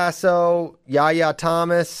Yanni Sasso, Yaya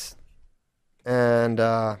Thomas, and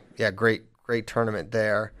great tournament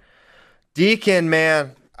there. Deacon,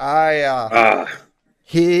 man,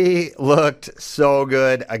 he looked so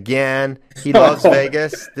good again. He loves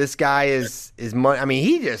Vegas. This guy is money. I mean,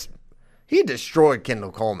 he destroyed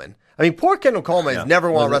Kendall Coleman. I mean, poor Kendall Coleman has never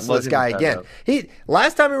want to wrestle this guy again.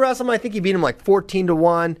 Last time he wrestled him, I think he beat him like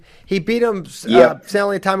 14-1. He beat him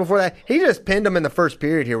only a time before that. He just pinned him in the first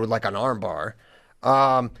period here with like an arm bar.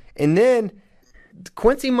 And then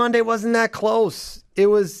Quincy Monday wasn't that close. It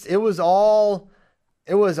was all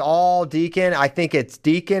Deacon. I think it's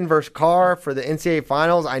Deacon versus Carr for the NCAA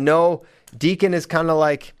finals. I know Deacon is kind of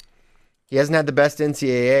like, he hasn't had the best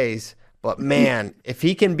NCAAs, but man, if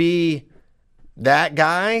he can be that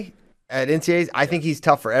guy at NCAAs, I think he's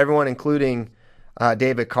tough for everyone, including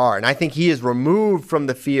David Carr. And I think he is removed from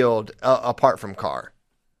the field apart from Carr.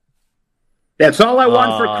 That's all I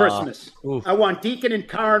want for Christmas. I want Deacon and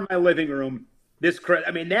Carr in my living room. That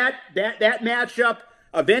matchup,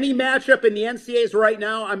 of any matchup in the NCAAs right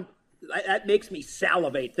now, that makes me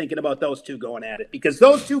salivate thinking about those two going at it. Because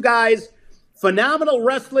those two guys, phenomenal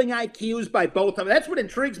wrestling IQs by both of them. That's what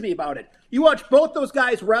intrigues me about it. You watch both those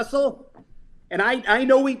guys wrestle, and I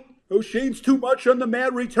know Shane's too much on the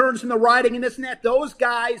mat returns and the riding and this and that. Those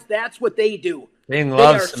guys, that's what they do. Shane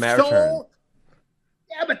loves mat return.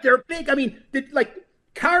 Yeah, but they're big. I mean, like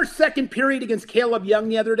Carr's second period against Caleb Young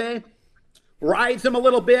the other day, rides him a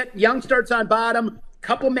little bit. Young starts on bottom,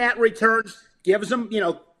 couple mat returns, gives him,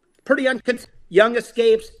 pretty Young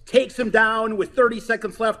escapes, takes him down with 30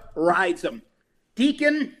 seconds left, rides him.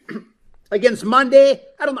 Deacon against Monday,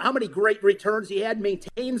 I don't know how many great returns he had,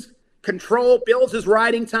 maintains control, builds his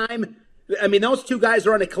riding time. I mean, those two guys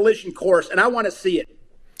are on a collision course, and I want to see it.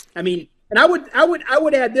 I mean, and I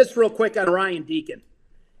would add this real quick on Ryan Deacon.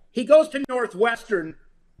 He goes to Northwestern,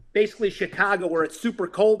 basically Chicago, where it's super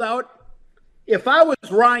cold out. If I was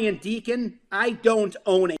Ryan Deacon, I don't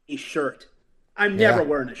own a shirt. I'm never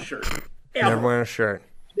wearing a shirt. Ever. Never wearing a shirt.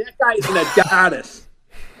 That guy's an goddess.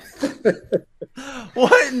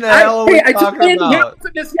 What in the hell are we talking about?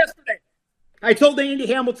 I told Andy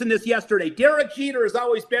Hamilton this yesterday. Derek Jeter has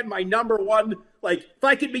always been my number one. Like, if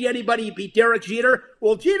I could be anybody, it'd be Derek Jeter.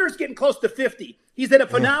 Well, Jeter's getting close to 50. He's had a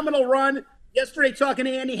phenomenal run. Yesterday, talking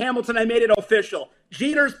to Andy Hamilton, I made it official.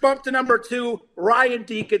 Jeter's bumped to number 2. Ryan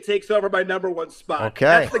Deacon takes over my number 1 spot. Okay.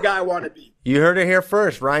 That's the guy I want to be. You heard it here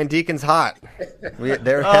first. Ryan Deacon's hot.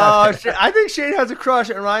 I think Shane has a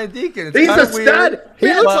crush on Ryan Deacon. He's a stud. He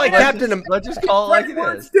looks like Captain. Let's just call it like it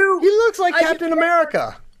is. He looks like Captain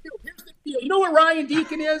America. Here's the deal. You know what Ryan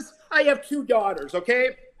Deacon is? I have 2 daughters, okay?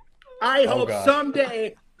 I hope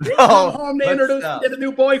someday they come home to introduce me to the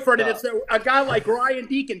new boyfriend, and it's a guy like Ryan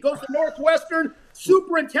Deacon. Goes to Northwestern,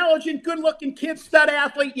 super intelligent, good-looking kid, stud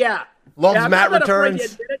athlete, Loves mat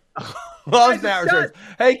returns. Loves mat returns.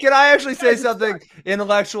 Hey, can I actually say something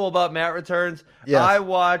intellectual about mat returns? Yes. I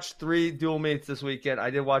watched 3 dual meets this weekend. I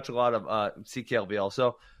did watch a lot of CKLBL.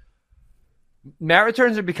 So mat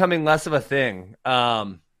returns are becoming less of a thing.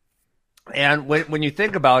 And when you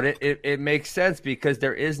think about it, it makes sense because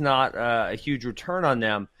there is not a huge return on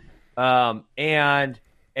them. And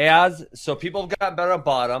so people have gotten better at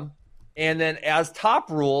bottom. And then as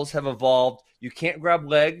top rules have evolved, you can't grab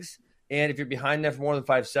legs. And if you're behind them for more than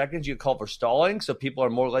 5 seconds, you get called for stalling. So people are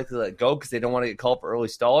more likely to let go because they don't want to get called for early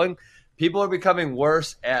stalling. People are becoming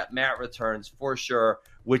worse at mat returns for sure,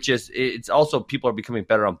 which is it's also people are becoming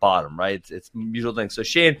better on bottom, right? It's usual thing. So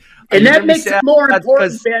Shane, and that makes it more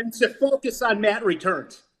important, Ben, to focus on mat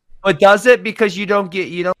returns. But does it? Because you don't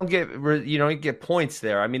get points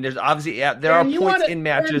there. I mean, there's obviously there are points in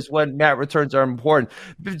matches when mat returns are important.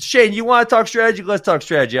 But Shane, you want to talk strategy? Let's talk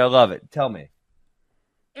strategy. I love it. Tell me.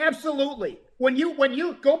 Absolutely. When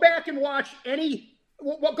you go back and watch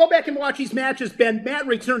these matches, Ben, mat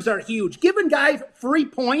returns are huge. Giving guys free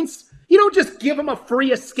points, you don't just give them a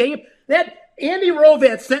free escape. That Andy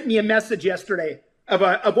Rovat sent me a message yesterday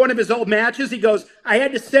of one of his old matches. He goes, I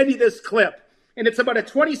had to send you this clip. And it's about a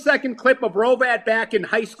 20-second clip of Rovat back in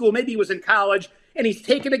high school. Maybe he was in college. And he's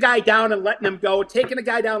taking a guy down and letting him go.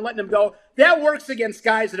 That works against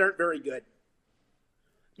guys that aren't very good.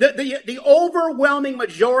 The overwhelming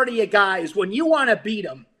majority of guys, when you want to beat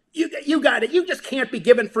them, you got it. You just can't be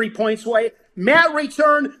giving free points away. Mat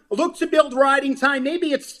return, look to build riding time.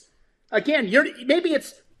 Maybe it's a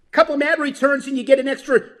couple of mat returns and you get an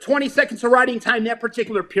extra 20 seconds of riding time that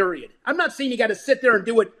particular period. I'm not saying you got to sit there and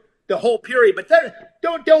do it the whole period, but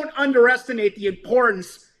don't underestimate the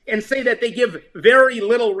importance and say that they give very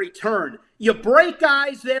little return. You break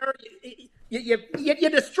guys there. You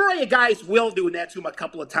destroy a guy's will doing that to him a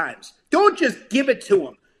couple of times. Don't just give it to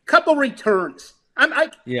him. Couple returns. Ben,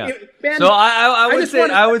 so I would say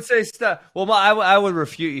I would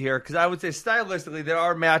refute you here because I would say stylistically there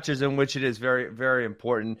are matches in which it is very, very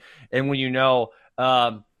important, and when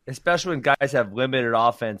especially when guys have limited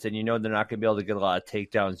offense and they're not going to be able to get a lot of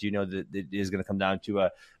takedowns, that it is going to come down to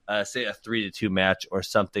a 3-2 match or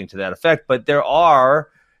something to that effect. But there are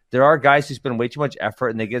guys who spend way too much effort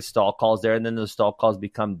and they get stall calls there, and then those stall calls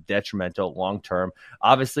become detrimental long term.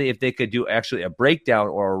 Obviously, if they could do actually a breakdown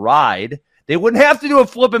or a ride, they wouldn't have to do a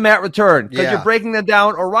flip and mat return because you're breaking them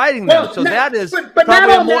down or riding them. Well, so that is but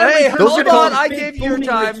probably more. Hey, hold on, I big gave you your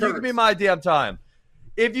time. Returns. You give me my damn time.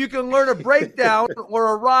 If you can learn a breakdown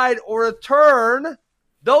or a ride or a turn,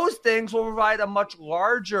 those things will provide a much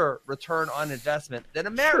larger return on investment than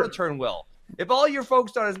a mat return will. If all you're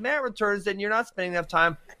focused on is mat returns, then you're not spending enough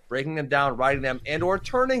time breaking them down, riding them, and or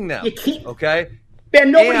turning them. Okay?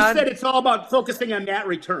 Ben, nobody said it's all about focusing on mat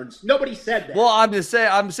returns. Nobody said that. Well,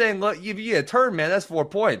 I'm saying, look, if you get a turn, man, that's 4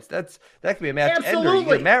 points. That could be a match ender. You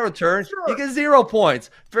get a mat return, you get 0 points.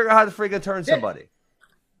 Figure out how to freaking turn somebody.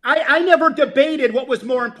 I never debated what was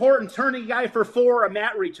more important, turning a guy for 4 or a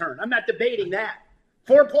mat return. I'm not debating that.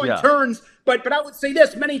 4-point turns, but I would say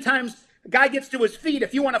this, many times a guy gets to his feet.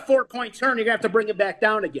 If you want a 4-point turn, you're going to have to bring it back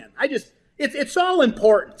down again. It's all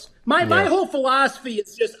important. My whole philosophy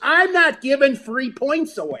is just I'm not giving free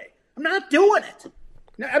points away. I'm not doing it.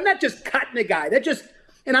 I'm not just cutting a guy.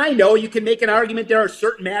 And I know you can make an argument there are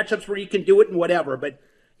certain matchups where you can do it and whatever, but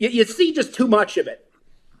you see just too much of it.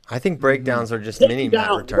 I think breakdowns are just mini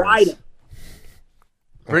mat returns.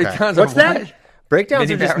 Breakdowns What's are that?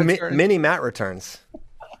 Breakdowns are just mini mat returns.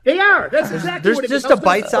 They are. That's exactly There's what it is. just a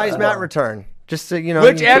bite-sized mat return. Just so you know.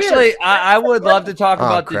 Which actually, I would love to talk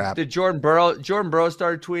about the Jordan Burroughs. Jordan Burroughs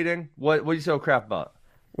started tweeting. What are you so crap about?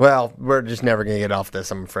 Well, we're just never going to get off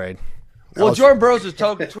this, I'm afraid. Well, Jordan Burroughs was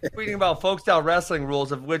tweeting about folk style wrestling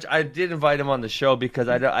rules, of which I did invite him on the show because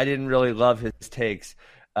I didn't really love his takes.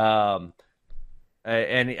 And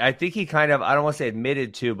I think he kind of, I don't want to say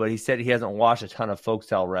admitted to, but he said he hasn't watched a ton of folk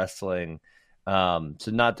style wrestling. So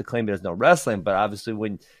not to claim he doesn't know wrestling, but obviously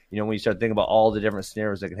when you start thinking about all the different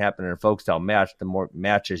scenarios that can happen in a folk style match, the more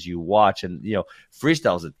matches you watch, and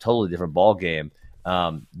freestyle is a totally different ball game.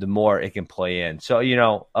 The more it can play in. So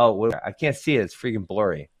I can't see it; it's freaking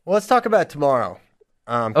blurry. Well, let's talk about it tomorrow.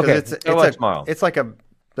 Okay, it's tomorrow. It's like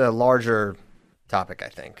the larger topic, I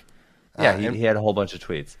think. Yeah, he had a whole bunch of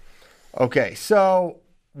tweets. Okay, so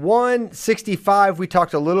 165, we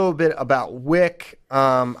talked a little bit about Wick.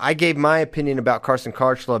 I gave my opinion about Carson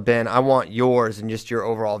Karchla. Ben, I want yours and just your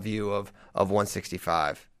overall view of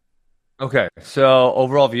 165. Okay, so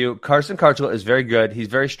overall view, Carson Karchla is very good. He's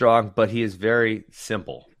very strong, but he is very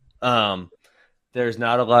simple. There's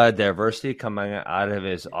not a lot of diversity coming out of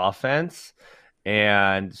his offense.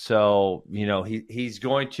 And so, he's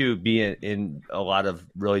going to be in a lot of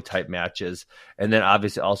really tight matches. And then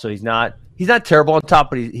obviously also he's not terrible on top,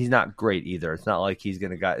 but he's not great either. It's not like he's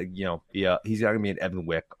going to he's not going to be an Evan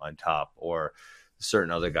Wick on top or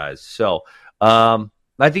certain other guys. So,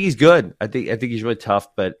 I think he's good. I think he's really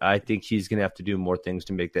tough, but I think he's going to have to do more things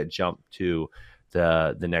to make that jump to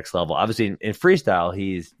the next level. Obviously in freestyle,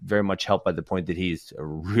 he's very much helped by the point that he's a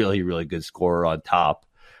really, really good scorer on top.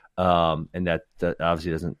 And that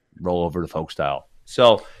obviously doesn't roll over to folk style.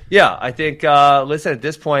 So, yeah, I think, listen, at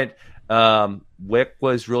this point, Wick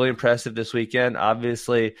was really impressive this weekend.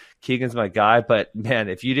 Obviously, Keegan's my guy, but, man,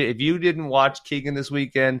 if you didn't watch Keegan this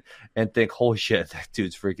weekend and think, holy shit, that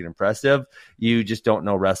dude's freaking impressive, you just don't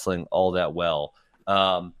know wrestling all that well.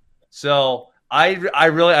 So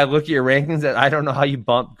I look at your rankings and I don't know how you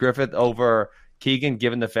bump Griffith over Keegan,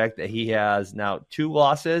 given the fact that he has now 2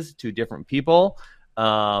 losses to different people.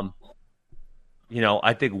 I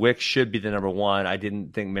think Wick should be the number 1. I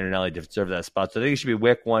didn't think Marinelli deserved that spot. So I think it should be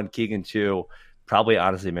Wick 1, Keegan 2, probably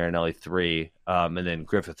honestly Marinelli 3, and then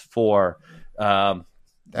Griffith 4.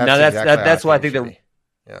 That's why I think that.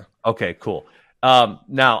 Yeah. Okay, cool.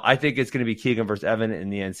 Now I think it's going to be Keegan versus Evan in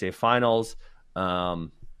the NCAA finals.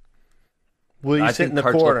 Will you I sit in think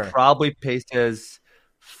the Karchla corner? probably places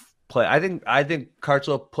play. I think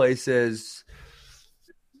Karchla places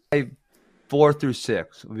 4 through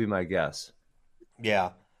 6 would be my guess.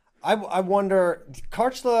 Yeah. I wonder,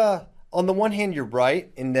 Karchla, on the one hand, you're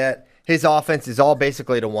right in that his offense is all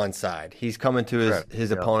basically to one side. He's coming to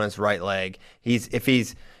his opponent's right leg. He's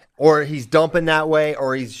dumping that way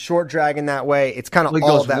or he's short dragging that way. It's kind of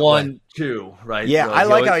all goes that 1, way. 2, right? Yeah, I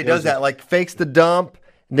like how he does that. Like fakes the dump,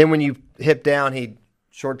 and then when you hip down, he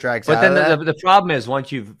short drags But out then of that. the problem is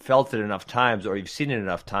once you've felt it enough times or you've seen it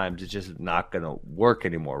enough times, it's just not going to work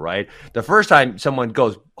anymore, right? The first time someone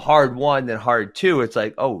goes hard 1, then hard 2, it's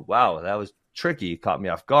like, oh, wow, that was tricky. Caught me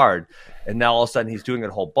off guard. And now all of a sudden he's doing it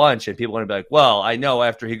a whole bunch and people are going to be like, well, I know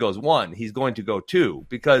after he goes 1, he's going to go 2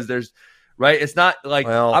 because there's – right? It's not like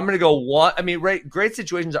I'm going to go 1. I mean, great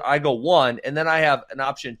situations are I go 1 and then I have an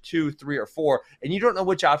option 2, 3, or 4, and you don't know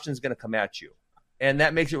which option is going to come at you. And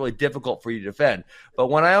that makes it really difficult for you to defend.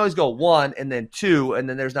 But when I always go 1 and then 2, and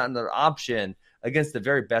then there's not another option against the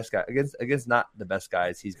very best guy, against not the best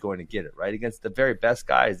guys, he's going to get it, right? Against the very best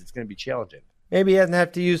guys, it's going to be challenging. Maybe he doesn't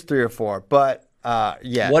have to use 3 or 4, but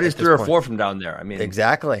yeah. What is 3 or 4 from down there? I mean,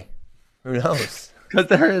 exactly. Who knows? Because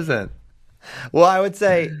there isn't. Well, I would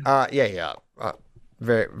say,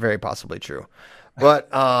 very, very possibly true.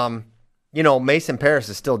 But Mason Paris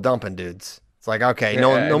is still dumping dudes. It's like, okay,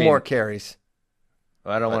 no more carries.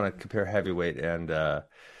 I don't want to compare heavyweight and I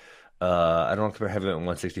don't want to compare heavyweight and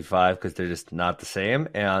 165 because they're just not the same.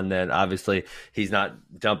 And then obviously he's not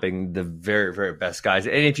dumping the very, very best guys.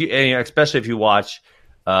 And especially if you watch,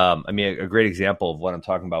 a great example of what I'm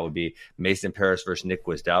talking about would be Mason Paris versus Nick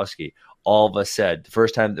Gwiazdowski. All of us said the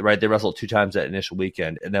first time, right? They wrestled 2 times that initial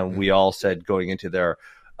weekend, and then we all said going into their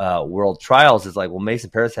world trials is like, well, Mason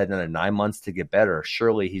Paris had another 9 months to get better.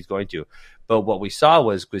 Surely he's going to. But what we saw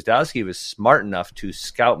was Gwiazdowski was smart enough to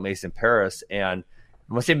scout Mason Paris. And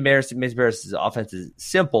when I say Mason Paris' offense is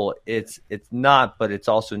simple, it's not, but it's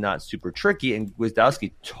also not super tricky. And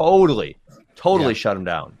Gwiazdowski totally shut him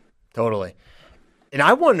down. Totally. And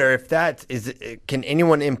I wonder if can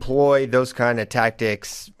anyone employ those kind of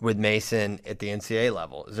tactics with Mason at the NCAA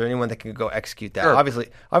level? Is there anyone that can go execute that? Sure.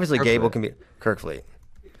 Obviously Gable can be Kirkfleet.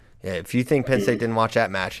 Yeah, if you think Penn State didn't watch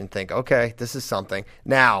that match and think, okay, this is something.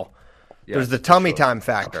 Now, there's the tummy time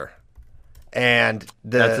factor. And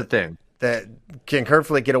that's the thing. Can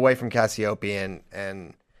Kirkfleet get away from Cassiope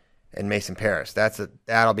and Mason Paris?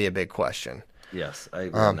 That'll be a big question. Yes, I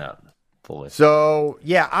agree on that fully. So,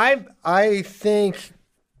 yeah, I think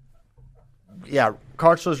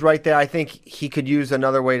Karchla's right there. I think he could use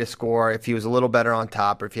another way to score if he was a little better on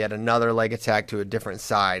top or if he had another leg attack to a different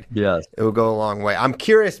side. Yes. It would go a long way. I'm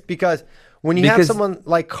curious because when you have someone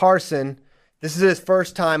like Carson, this is his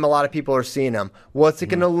first time a lot of people are seeing him. What's it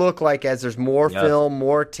going to look like as there's more film,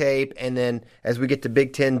 more tape, and then as we get to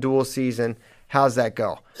Big Ten dual season, how's that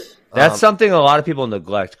go? That's something a lot of people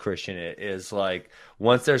neglect, Christian. It is like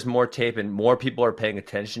once there's more tape and more people are paying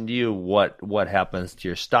attention to you, what happens to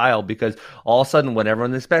your style? Because all of a sudden, when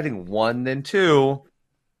everyone's expecting 1 then 2,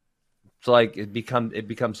 it's like it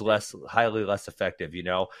becomes highly less effective.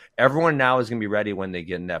 Everyone now is going to be ready when they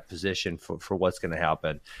get in that position for what's going to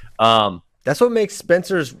happen. That's what makes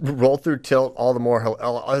Spencer's roll through tilt all the more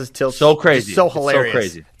his tilt so crazy, so hilarious. So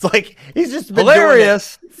crazy. It's like he's just been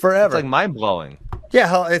hilarious doing it forever. It's like mind blowing.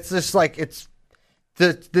 Yeah, it's just like it's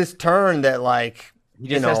this turn that like he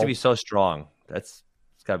just has to be so strong. It's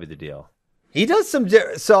got to be the deal. He does some.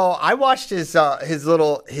 So I watched his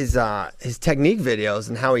technique videos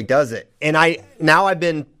and how he does it, and I've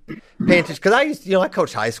been paying attention because I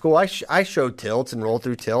coached high school. I showed tilts and roll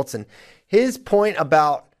through tilts, and his point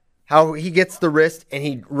about how he gets the wrist and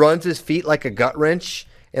he runs his feet like a gut wrench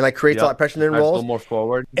and like creates a lot of pressure and then rolls a little more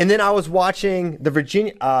forward. And then I was watching the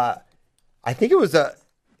Virginia. I think it was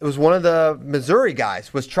one of the Missouri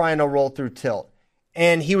guys was trying to roll through tilt,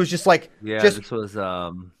 and he was just like, this was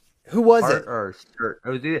who was Hart it? Or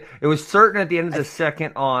it was Certain at the end of the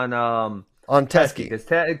second on Teskey.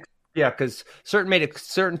 Because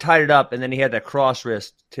Certain tied it up, and then he had that cross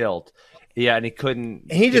wrist tilt. Yeah, and he couldn't.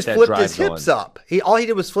 And he just flipped his hips up. All he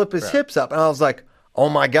did was flip his hips up, and I was like, "Oh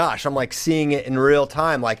my gosh!" I'm like seeing it in real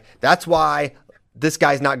time. Like that's why this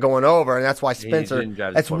guy's not going over, and that's why Spencer.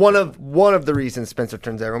 That's one of the reasons Spencer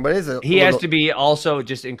turns everyone. But he has to be also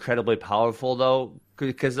just incredibly powerful though,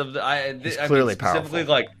 because of clearly specifically powerful.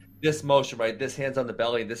 like this motion, right? This hand's on the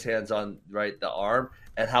belly, this hand's on the arm,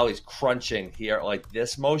 and how he's crunching here, like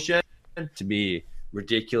this motion, to be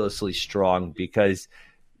ridiculously strong because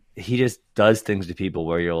he just does things to people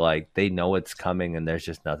where you're like, they know it's coming and there's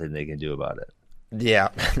just nothing they can do about it. Yeah,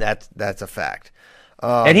 that's a fact.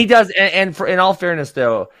 And he does, and in all fairness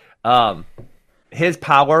though, his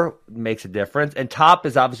power makes a difference. And top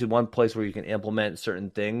is obviously one place where you can implement certain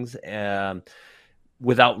things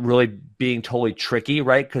without really being totally tricky,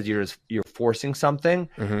 right? Because you're forcing something.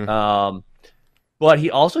 Mm-hmm. But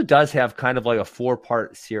he also does have kind of like a 4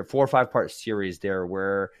 or 5 part series there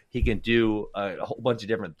where he can do a whole bunch of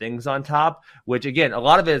different things on top, which again, a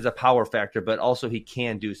lot of it is a power factor, but also he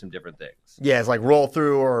can do some different things. Yeah, it's like roll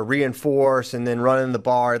through or reinforce and then run in the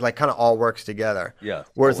bar. It like kind of all works together. Yeah.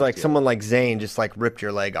 Whereas like someone like Zayn just like ripped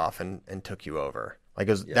your leg off and took you over. Like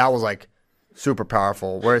that was like super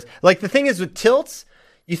powerful. Whereas like the thing is with tilts,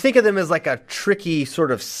 you think of them as like a tricky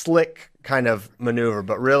sort of slick kind of maneuver,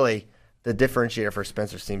 but really the differentiator for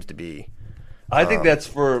Spencer seems to be. I think that's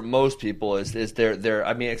for most people is their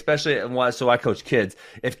I mean, especially so I coach kids.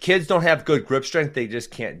 If kids don't have good grip strength, they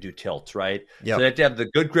just can't do tilts, right? Yep. So they have to have the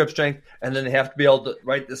good grip strength, and then they have to be able to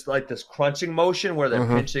write this like this crunching motion where they're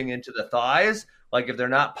pinching into the thighs. Like if they're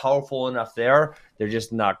not powerful enough there, they're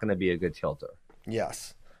just not going to be a good tilter.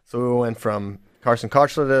 Yes. So we went from Carson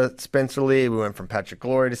Karchler to Spencer Lee. We went from Patrick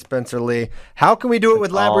Glory to Spencer Lee. How can we do it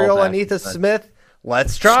with Labriola and Ethan Smith?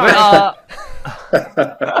 Let's try.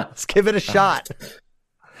 Let's give it a shot.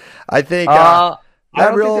 I think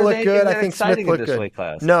Labriola looked good. I think Smith looked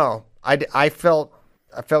good. No, I felt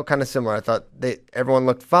kind of similar. I thought everyone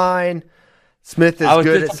looked fine. Smith is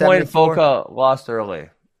good at 74. I was disappointed Foca lost early,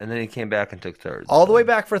 and then he came back and took third. All the way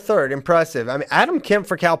back for third. Impressive. I mean, Adam Kemp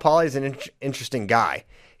for Cal Poly is an interesting guy.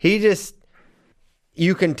 He just,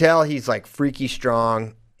 you can tell he's like freaky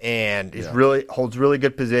strong and he's holds really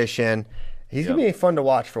good position. He's going to be fun to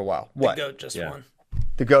watch for a while. What? The GOAT just won.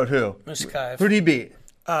 The GOAT who? Mushkaev. Who did he beat?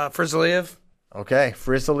 Frizaliev. Okay,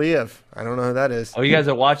 Frizaliev. I don't know who that is. Oh, you guys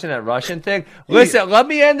are watching that Russian thing? Listen, let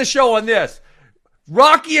me end the show on this.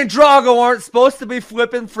 Rocky and Drago aren't supposed to be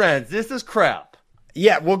flipping friends. This is crap.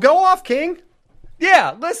 Yeah, well, go off, King.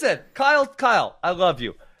 Yeah, listen, Kyle, I love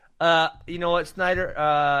you. You know what,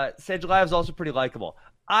 Snyder? Sedgwick is also pretty likable.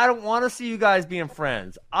 I don't want to see you guys being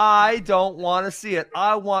friends. I don't want to see it.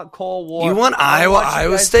 I want Cold War. You want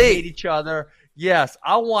Iowa State. To hate each other. Yes,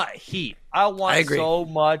 I want heat. I want so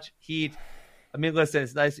much heat. I mean, listen,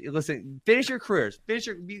 it's nice. Listen, finish your careers. Let's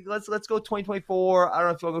go 2024. I don't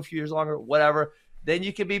know if you want to go a few years longer, whatever. Then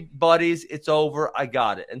you can be buddies. It's over. I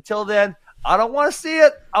got it. Until then, I don't want to see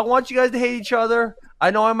it. I want you guys to hate each other.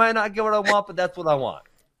 I know I might not get what I want, but that's what I want.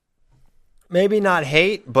 Maybe not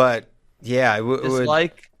hate, but yeah, it would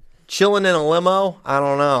like chilling in a limo. I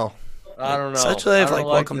don't know. Sedgwick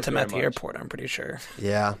welcomed him at the airport. I'm pretty sure.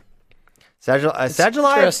 Yeah, Sedgwick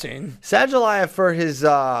for his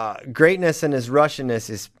greatness and his Russianness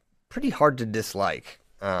is pretty hard to dislike.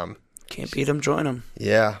 Can't beat him, join him.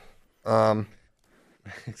 Yeah. Someone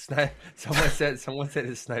said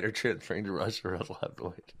his Snyder transferring to Russia was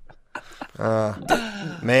lightweight.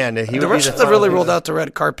 Man, the Russians have really rolled out the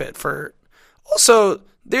red carpet for. Also,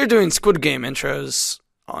 they're doing Squid Game intros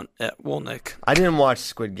at Wolnick. I didn't watch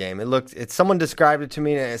Squid Game. Someone described it to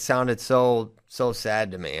me, and it sounded so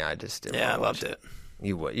sad to me. I just didn't. Yeah, I loved it.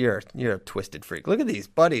 You're a twisted freak. Look at these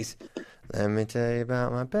buddies. Let me tell you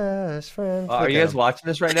about my best friend. Are you guys watching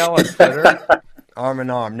this right now on Twitter? Arm in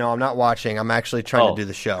arm. No, I'm not watching. I'm actually trying to do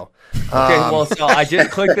the show. Okay, well, so I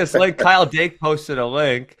just clicked this link. Kyle Dake posted a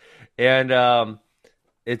link, and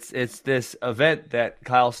it's this event that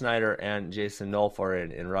Kyle Snyder and Jason Nolf are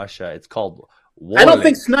in Russia. It's called Warlink. I don't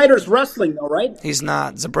think Snyder's wrestling, though, right? He's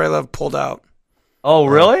not. Zabralev pulled out. Oh,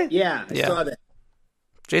 really? Yeah, I saw that.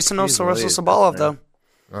 Jason also wrestles Sabalov, though.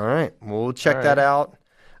 All right. We'll check that out.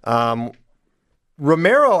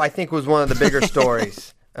 Romero, I think, was one of the bigger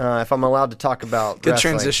stories. If I'm allowed to talk about Good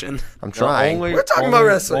wrestling. transition. I'm trying. We're talking about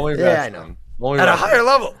wrestling. Yeah, I know. At a higher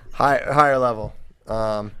level. Higher level.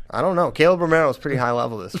 I don't know. Caleb Romero is pretty high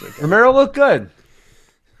level this week. Romero looked good.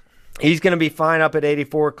 He's going to be fine up at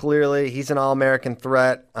 84, clearly. He's an All-American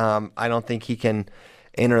threat. I don't think he can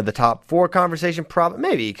enter the top 4 conversation.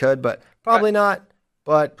 Maybe he could, but probably not.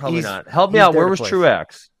 But probably not. Help me out. Where was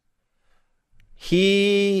Truex?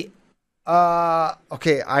 He,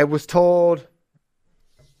 okay, I was told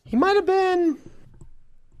he might have been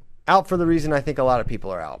out for the reason I think a lot of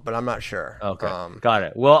people are out, but I'm not sure. Okay, got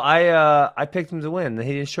it. Well, I picked him to win, and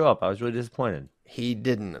he didn't show up. I was really disappointed. he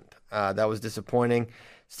didn't. That was disappointing.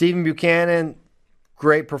 Stephen Buchanan,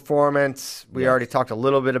 great performance. We already talked a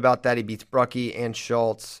little bit about that. He beats Brucky and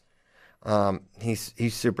Schultz.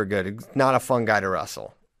 He's super good. He's not a fun guy to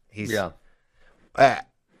wrestle. How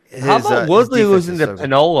about Woodley losing to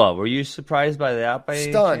Pinola? Were you surprised by that?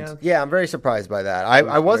 Stunned. Yeah, I'm very surprised by that.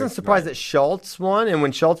 I wasn't surprised that Schultz won, and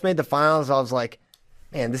when Schultz made the finals, I was like,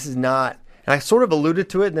 man, this is not. And I sort of alluded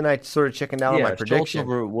to it, and then I sort of chickened out on my prediction. Schultz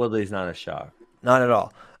over Woodley's not a shock. Not at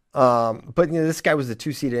all. But this guy was the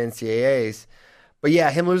 2-seed at NCAAs. But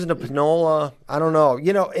yeah, him losing to Pinola, I don't know.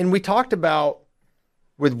 And we talked about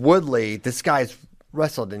with Woodley, this guy's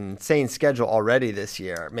wrestled an insane schedule already this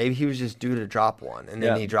year. Maybe he was just due to drop one, and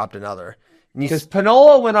then he dropped another. Because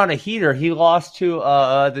Pinola went on a heater. He lost to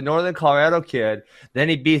the Northern Colorado kid. Then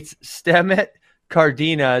he beats Stemet,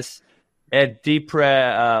 Cardenas, and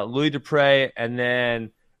Louis Dupre, and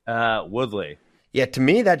then Woodley. Yeah, to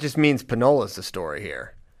me, that just means Pinola's the story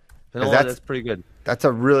here. Pinola, that's pretty good. That's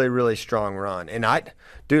a really, really strong run. And I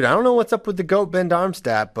don't know what's up with the GOAT Ben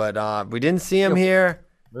Darmstadt, but we didn't see him here.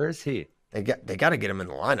 Where is he? They got to get him in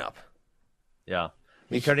the lineup. Yeah. I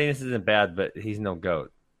mean, Cardenas isn't bad, but he's no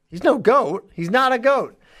GOAT. He's no GOAT. He's not a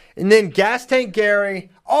GOAT. And then Gas Tank Gary.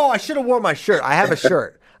 Oh, I should have worn my shirt. I have a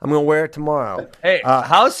shirt. I'm going to wear it tomorrow. Hey,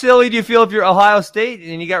 how silly do you feel if you're Ohio State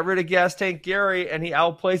and you got rid of Gas Tank Gary and he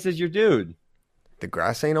outplaces your dude? The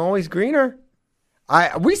grass ain't always greener.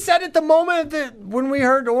 We said at the moment that when we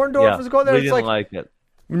heard Orndorff was going there, we didn't like it.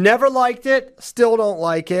 Never liked it. Still don't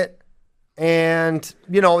like it. And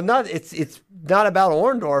it's not about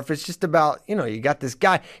Orndorff. It's just about you got this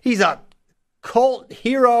guy. He's a cult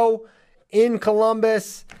hero in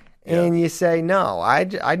Columbus, and you say no.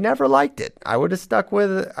 I never liked it. I would have stuck with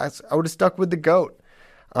the GOAT.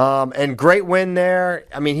 And great win there.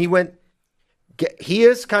 I mean, he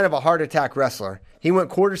is kind of a heart attack wrestler. He went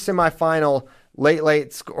quarter semifinal.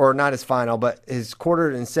 Late, or not his final, but his quarter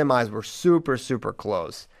and semis were super, super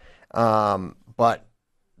close. But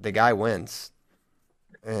the guy wins.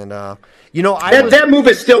 And, that move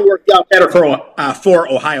has still worked out better for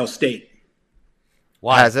Ohio State.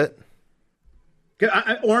 Why? Has it?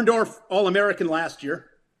 Orndorff, All-American last year.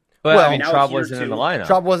 But, Traub wasn't in the lineup.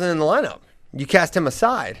 Traub wasn't in the lineup. You cast him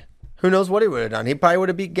aside. Who knows what he would have done? He probably would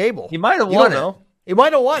have beat Gable. He might have won it. He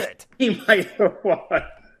might have won it. He might have won.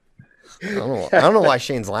 I don't know why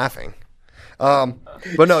Shane's laughing.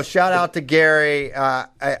 But no, shout out to Gary.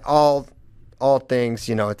 All things,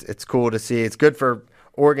 it's cool to see. It's good for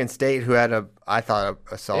Oregon State, who had I thought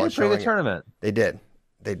a solid showing. The tournament. They did.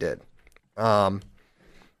 Okay,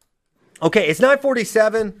 it's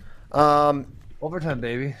 9:47. Overtime,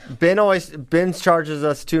 baby. Ben charges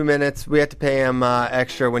us 2 minutes. We have to pay him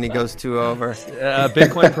extra when he goes 2 over.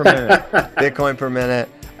 Bitcoin per minute. Bitcoin per minute.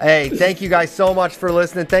 Hey, thank you guys so much for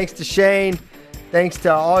listening. Thanks to Shane. Thanks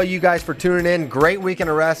to all you guys for tuning in. Great weekend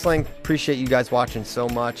of wrestling. Appreciate you guys watching so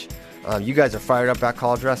much. You guys are fired up about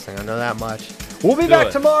college wrestling. I know that much. We'll be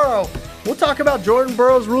back tomorrow. We'll talk about Jordan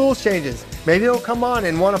Burroughs' rules changes. Maybe he'll come on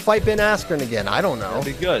and want to fight Ben Askren again. I don't know.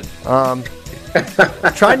 That'd be good.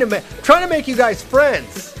 Trying to make you guys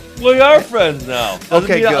friends. We are friends now.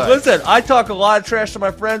 Okay, good. Listen, I talk a lot of trash to my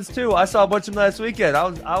friends too. I saw a bunch of them last weekend.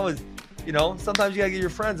 I was, sometimes you gotta give your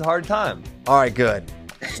friends a hard time. All right, good.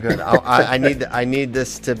 I need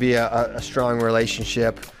this to be a strong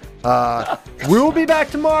relationship. We will be back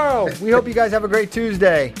tomorrow. We hope you guys have a great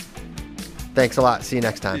Tuesday. Thanks a lot. See you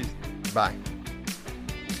next time. Bye.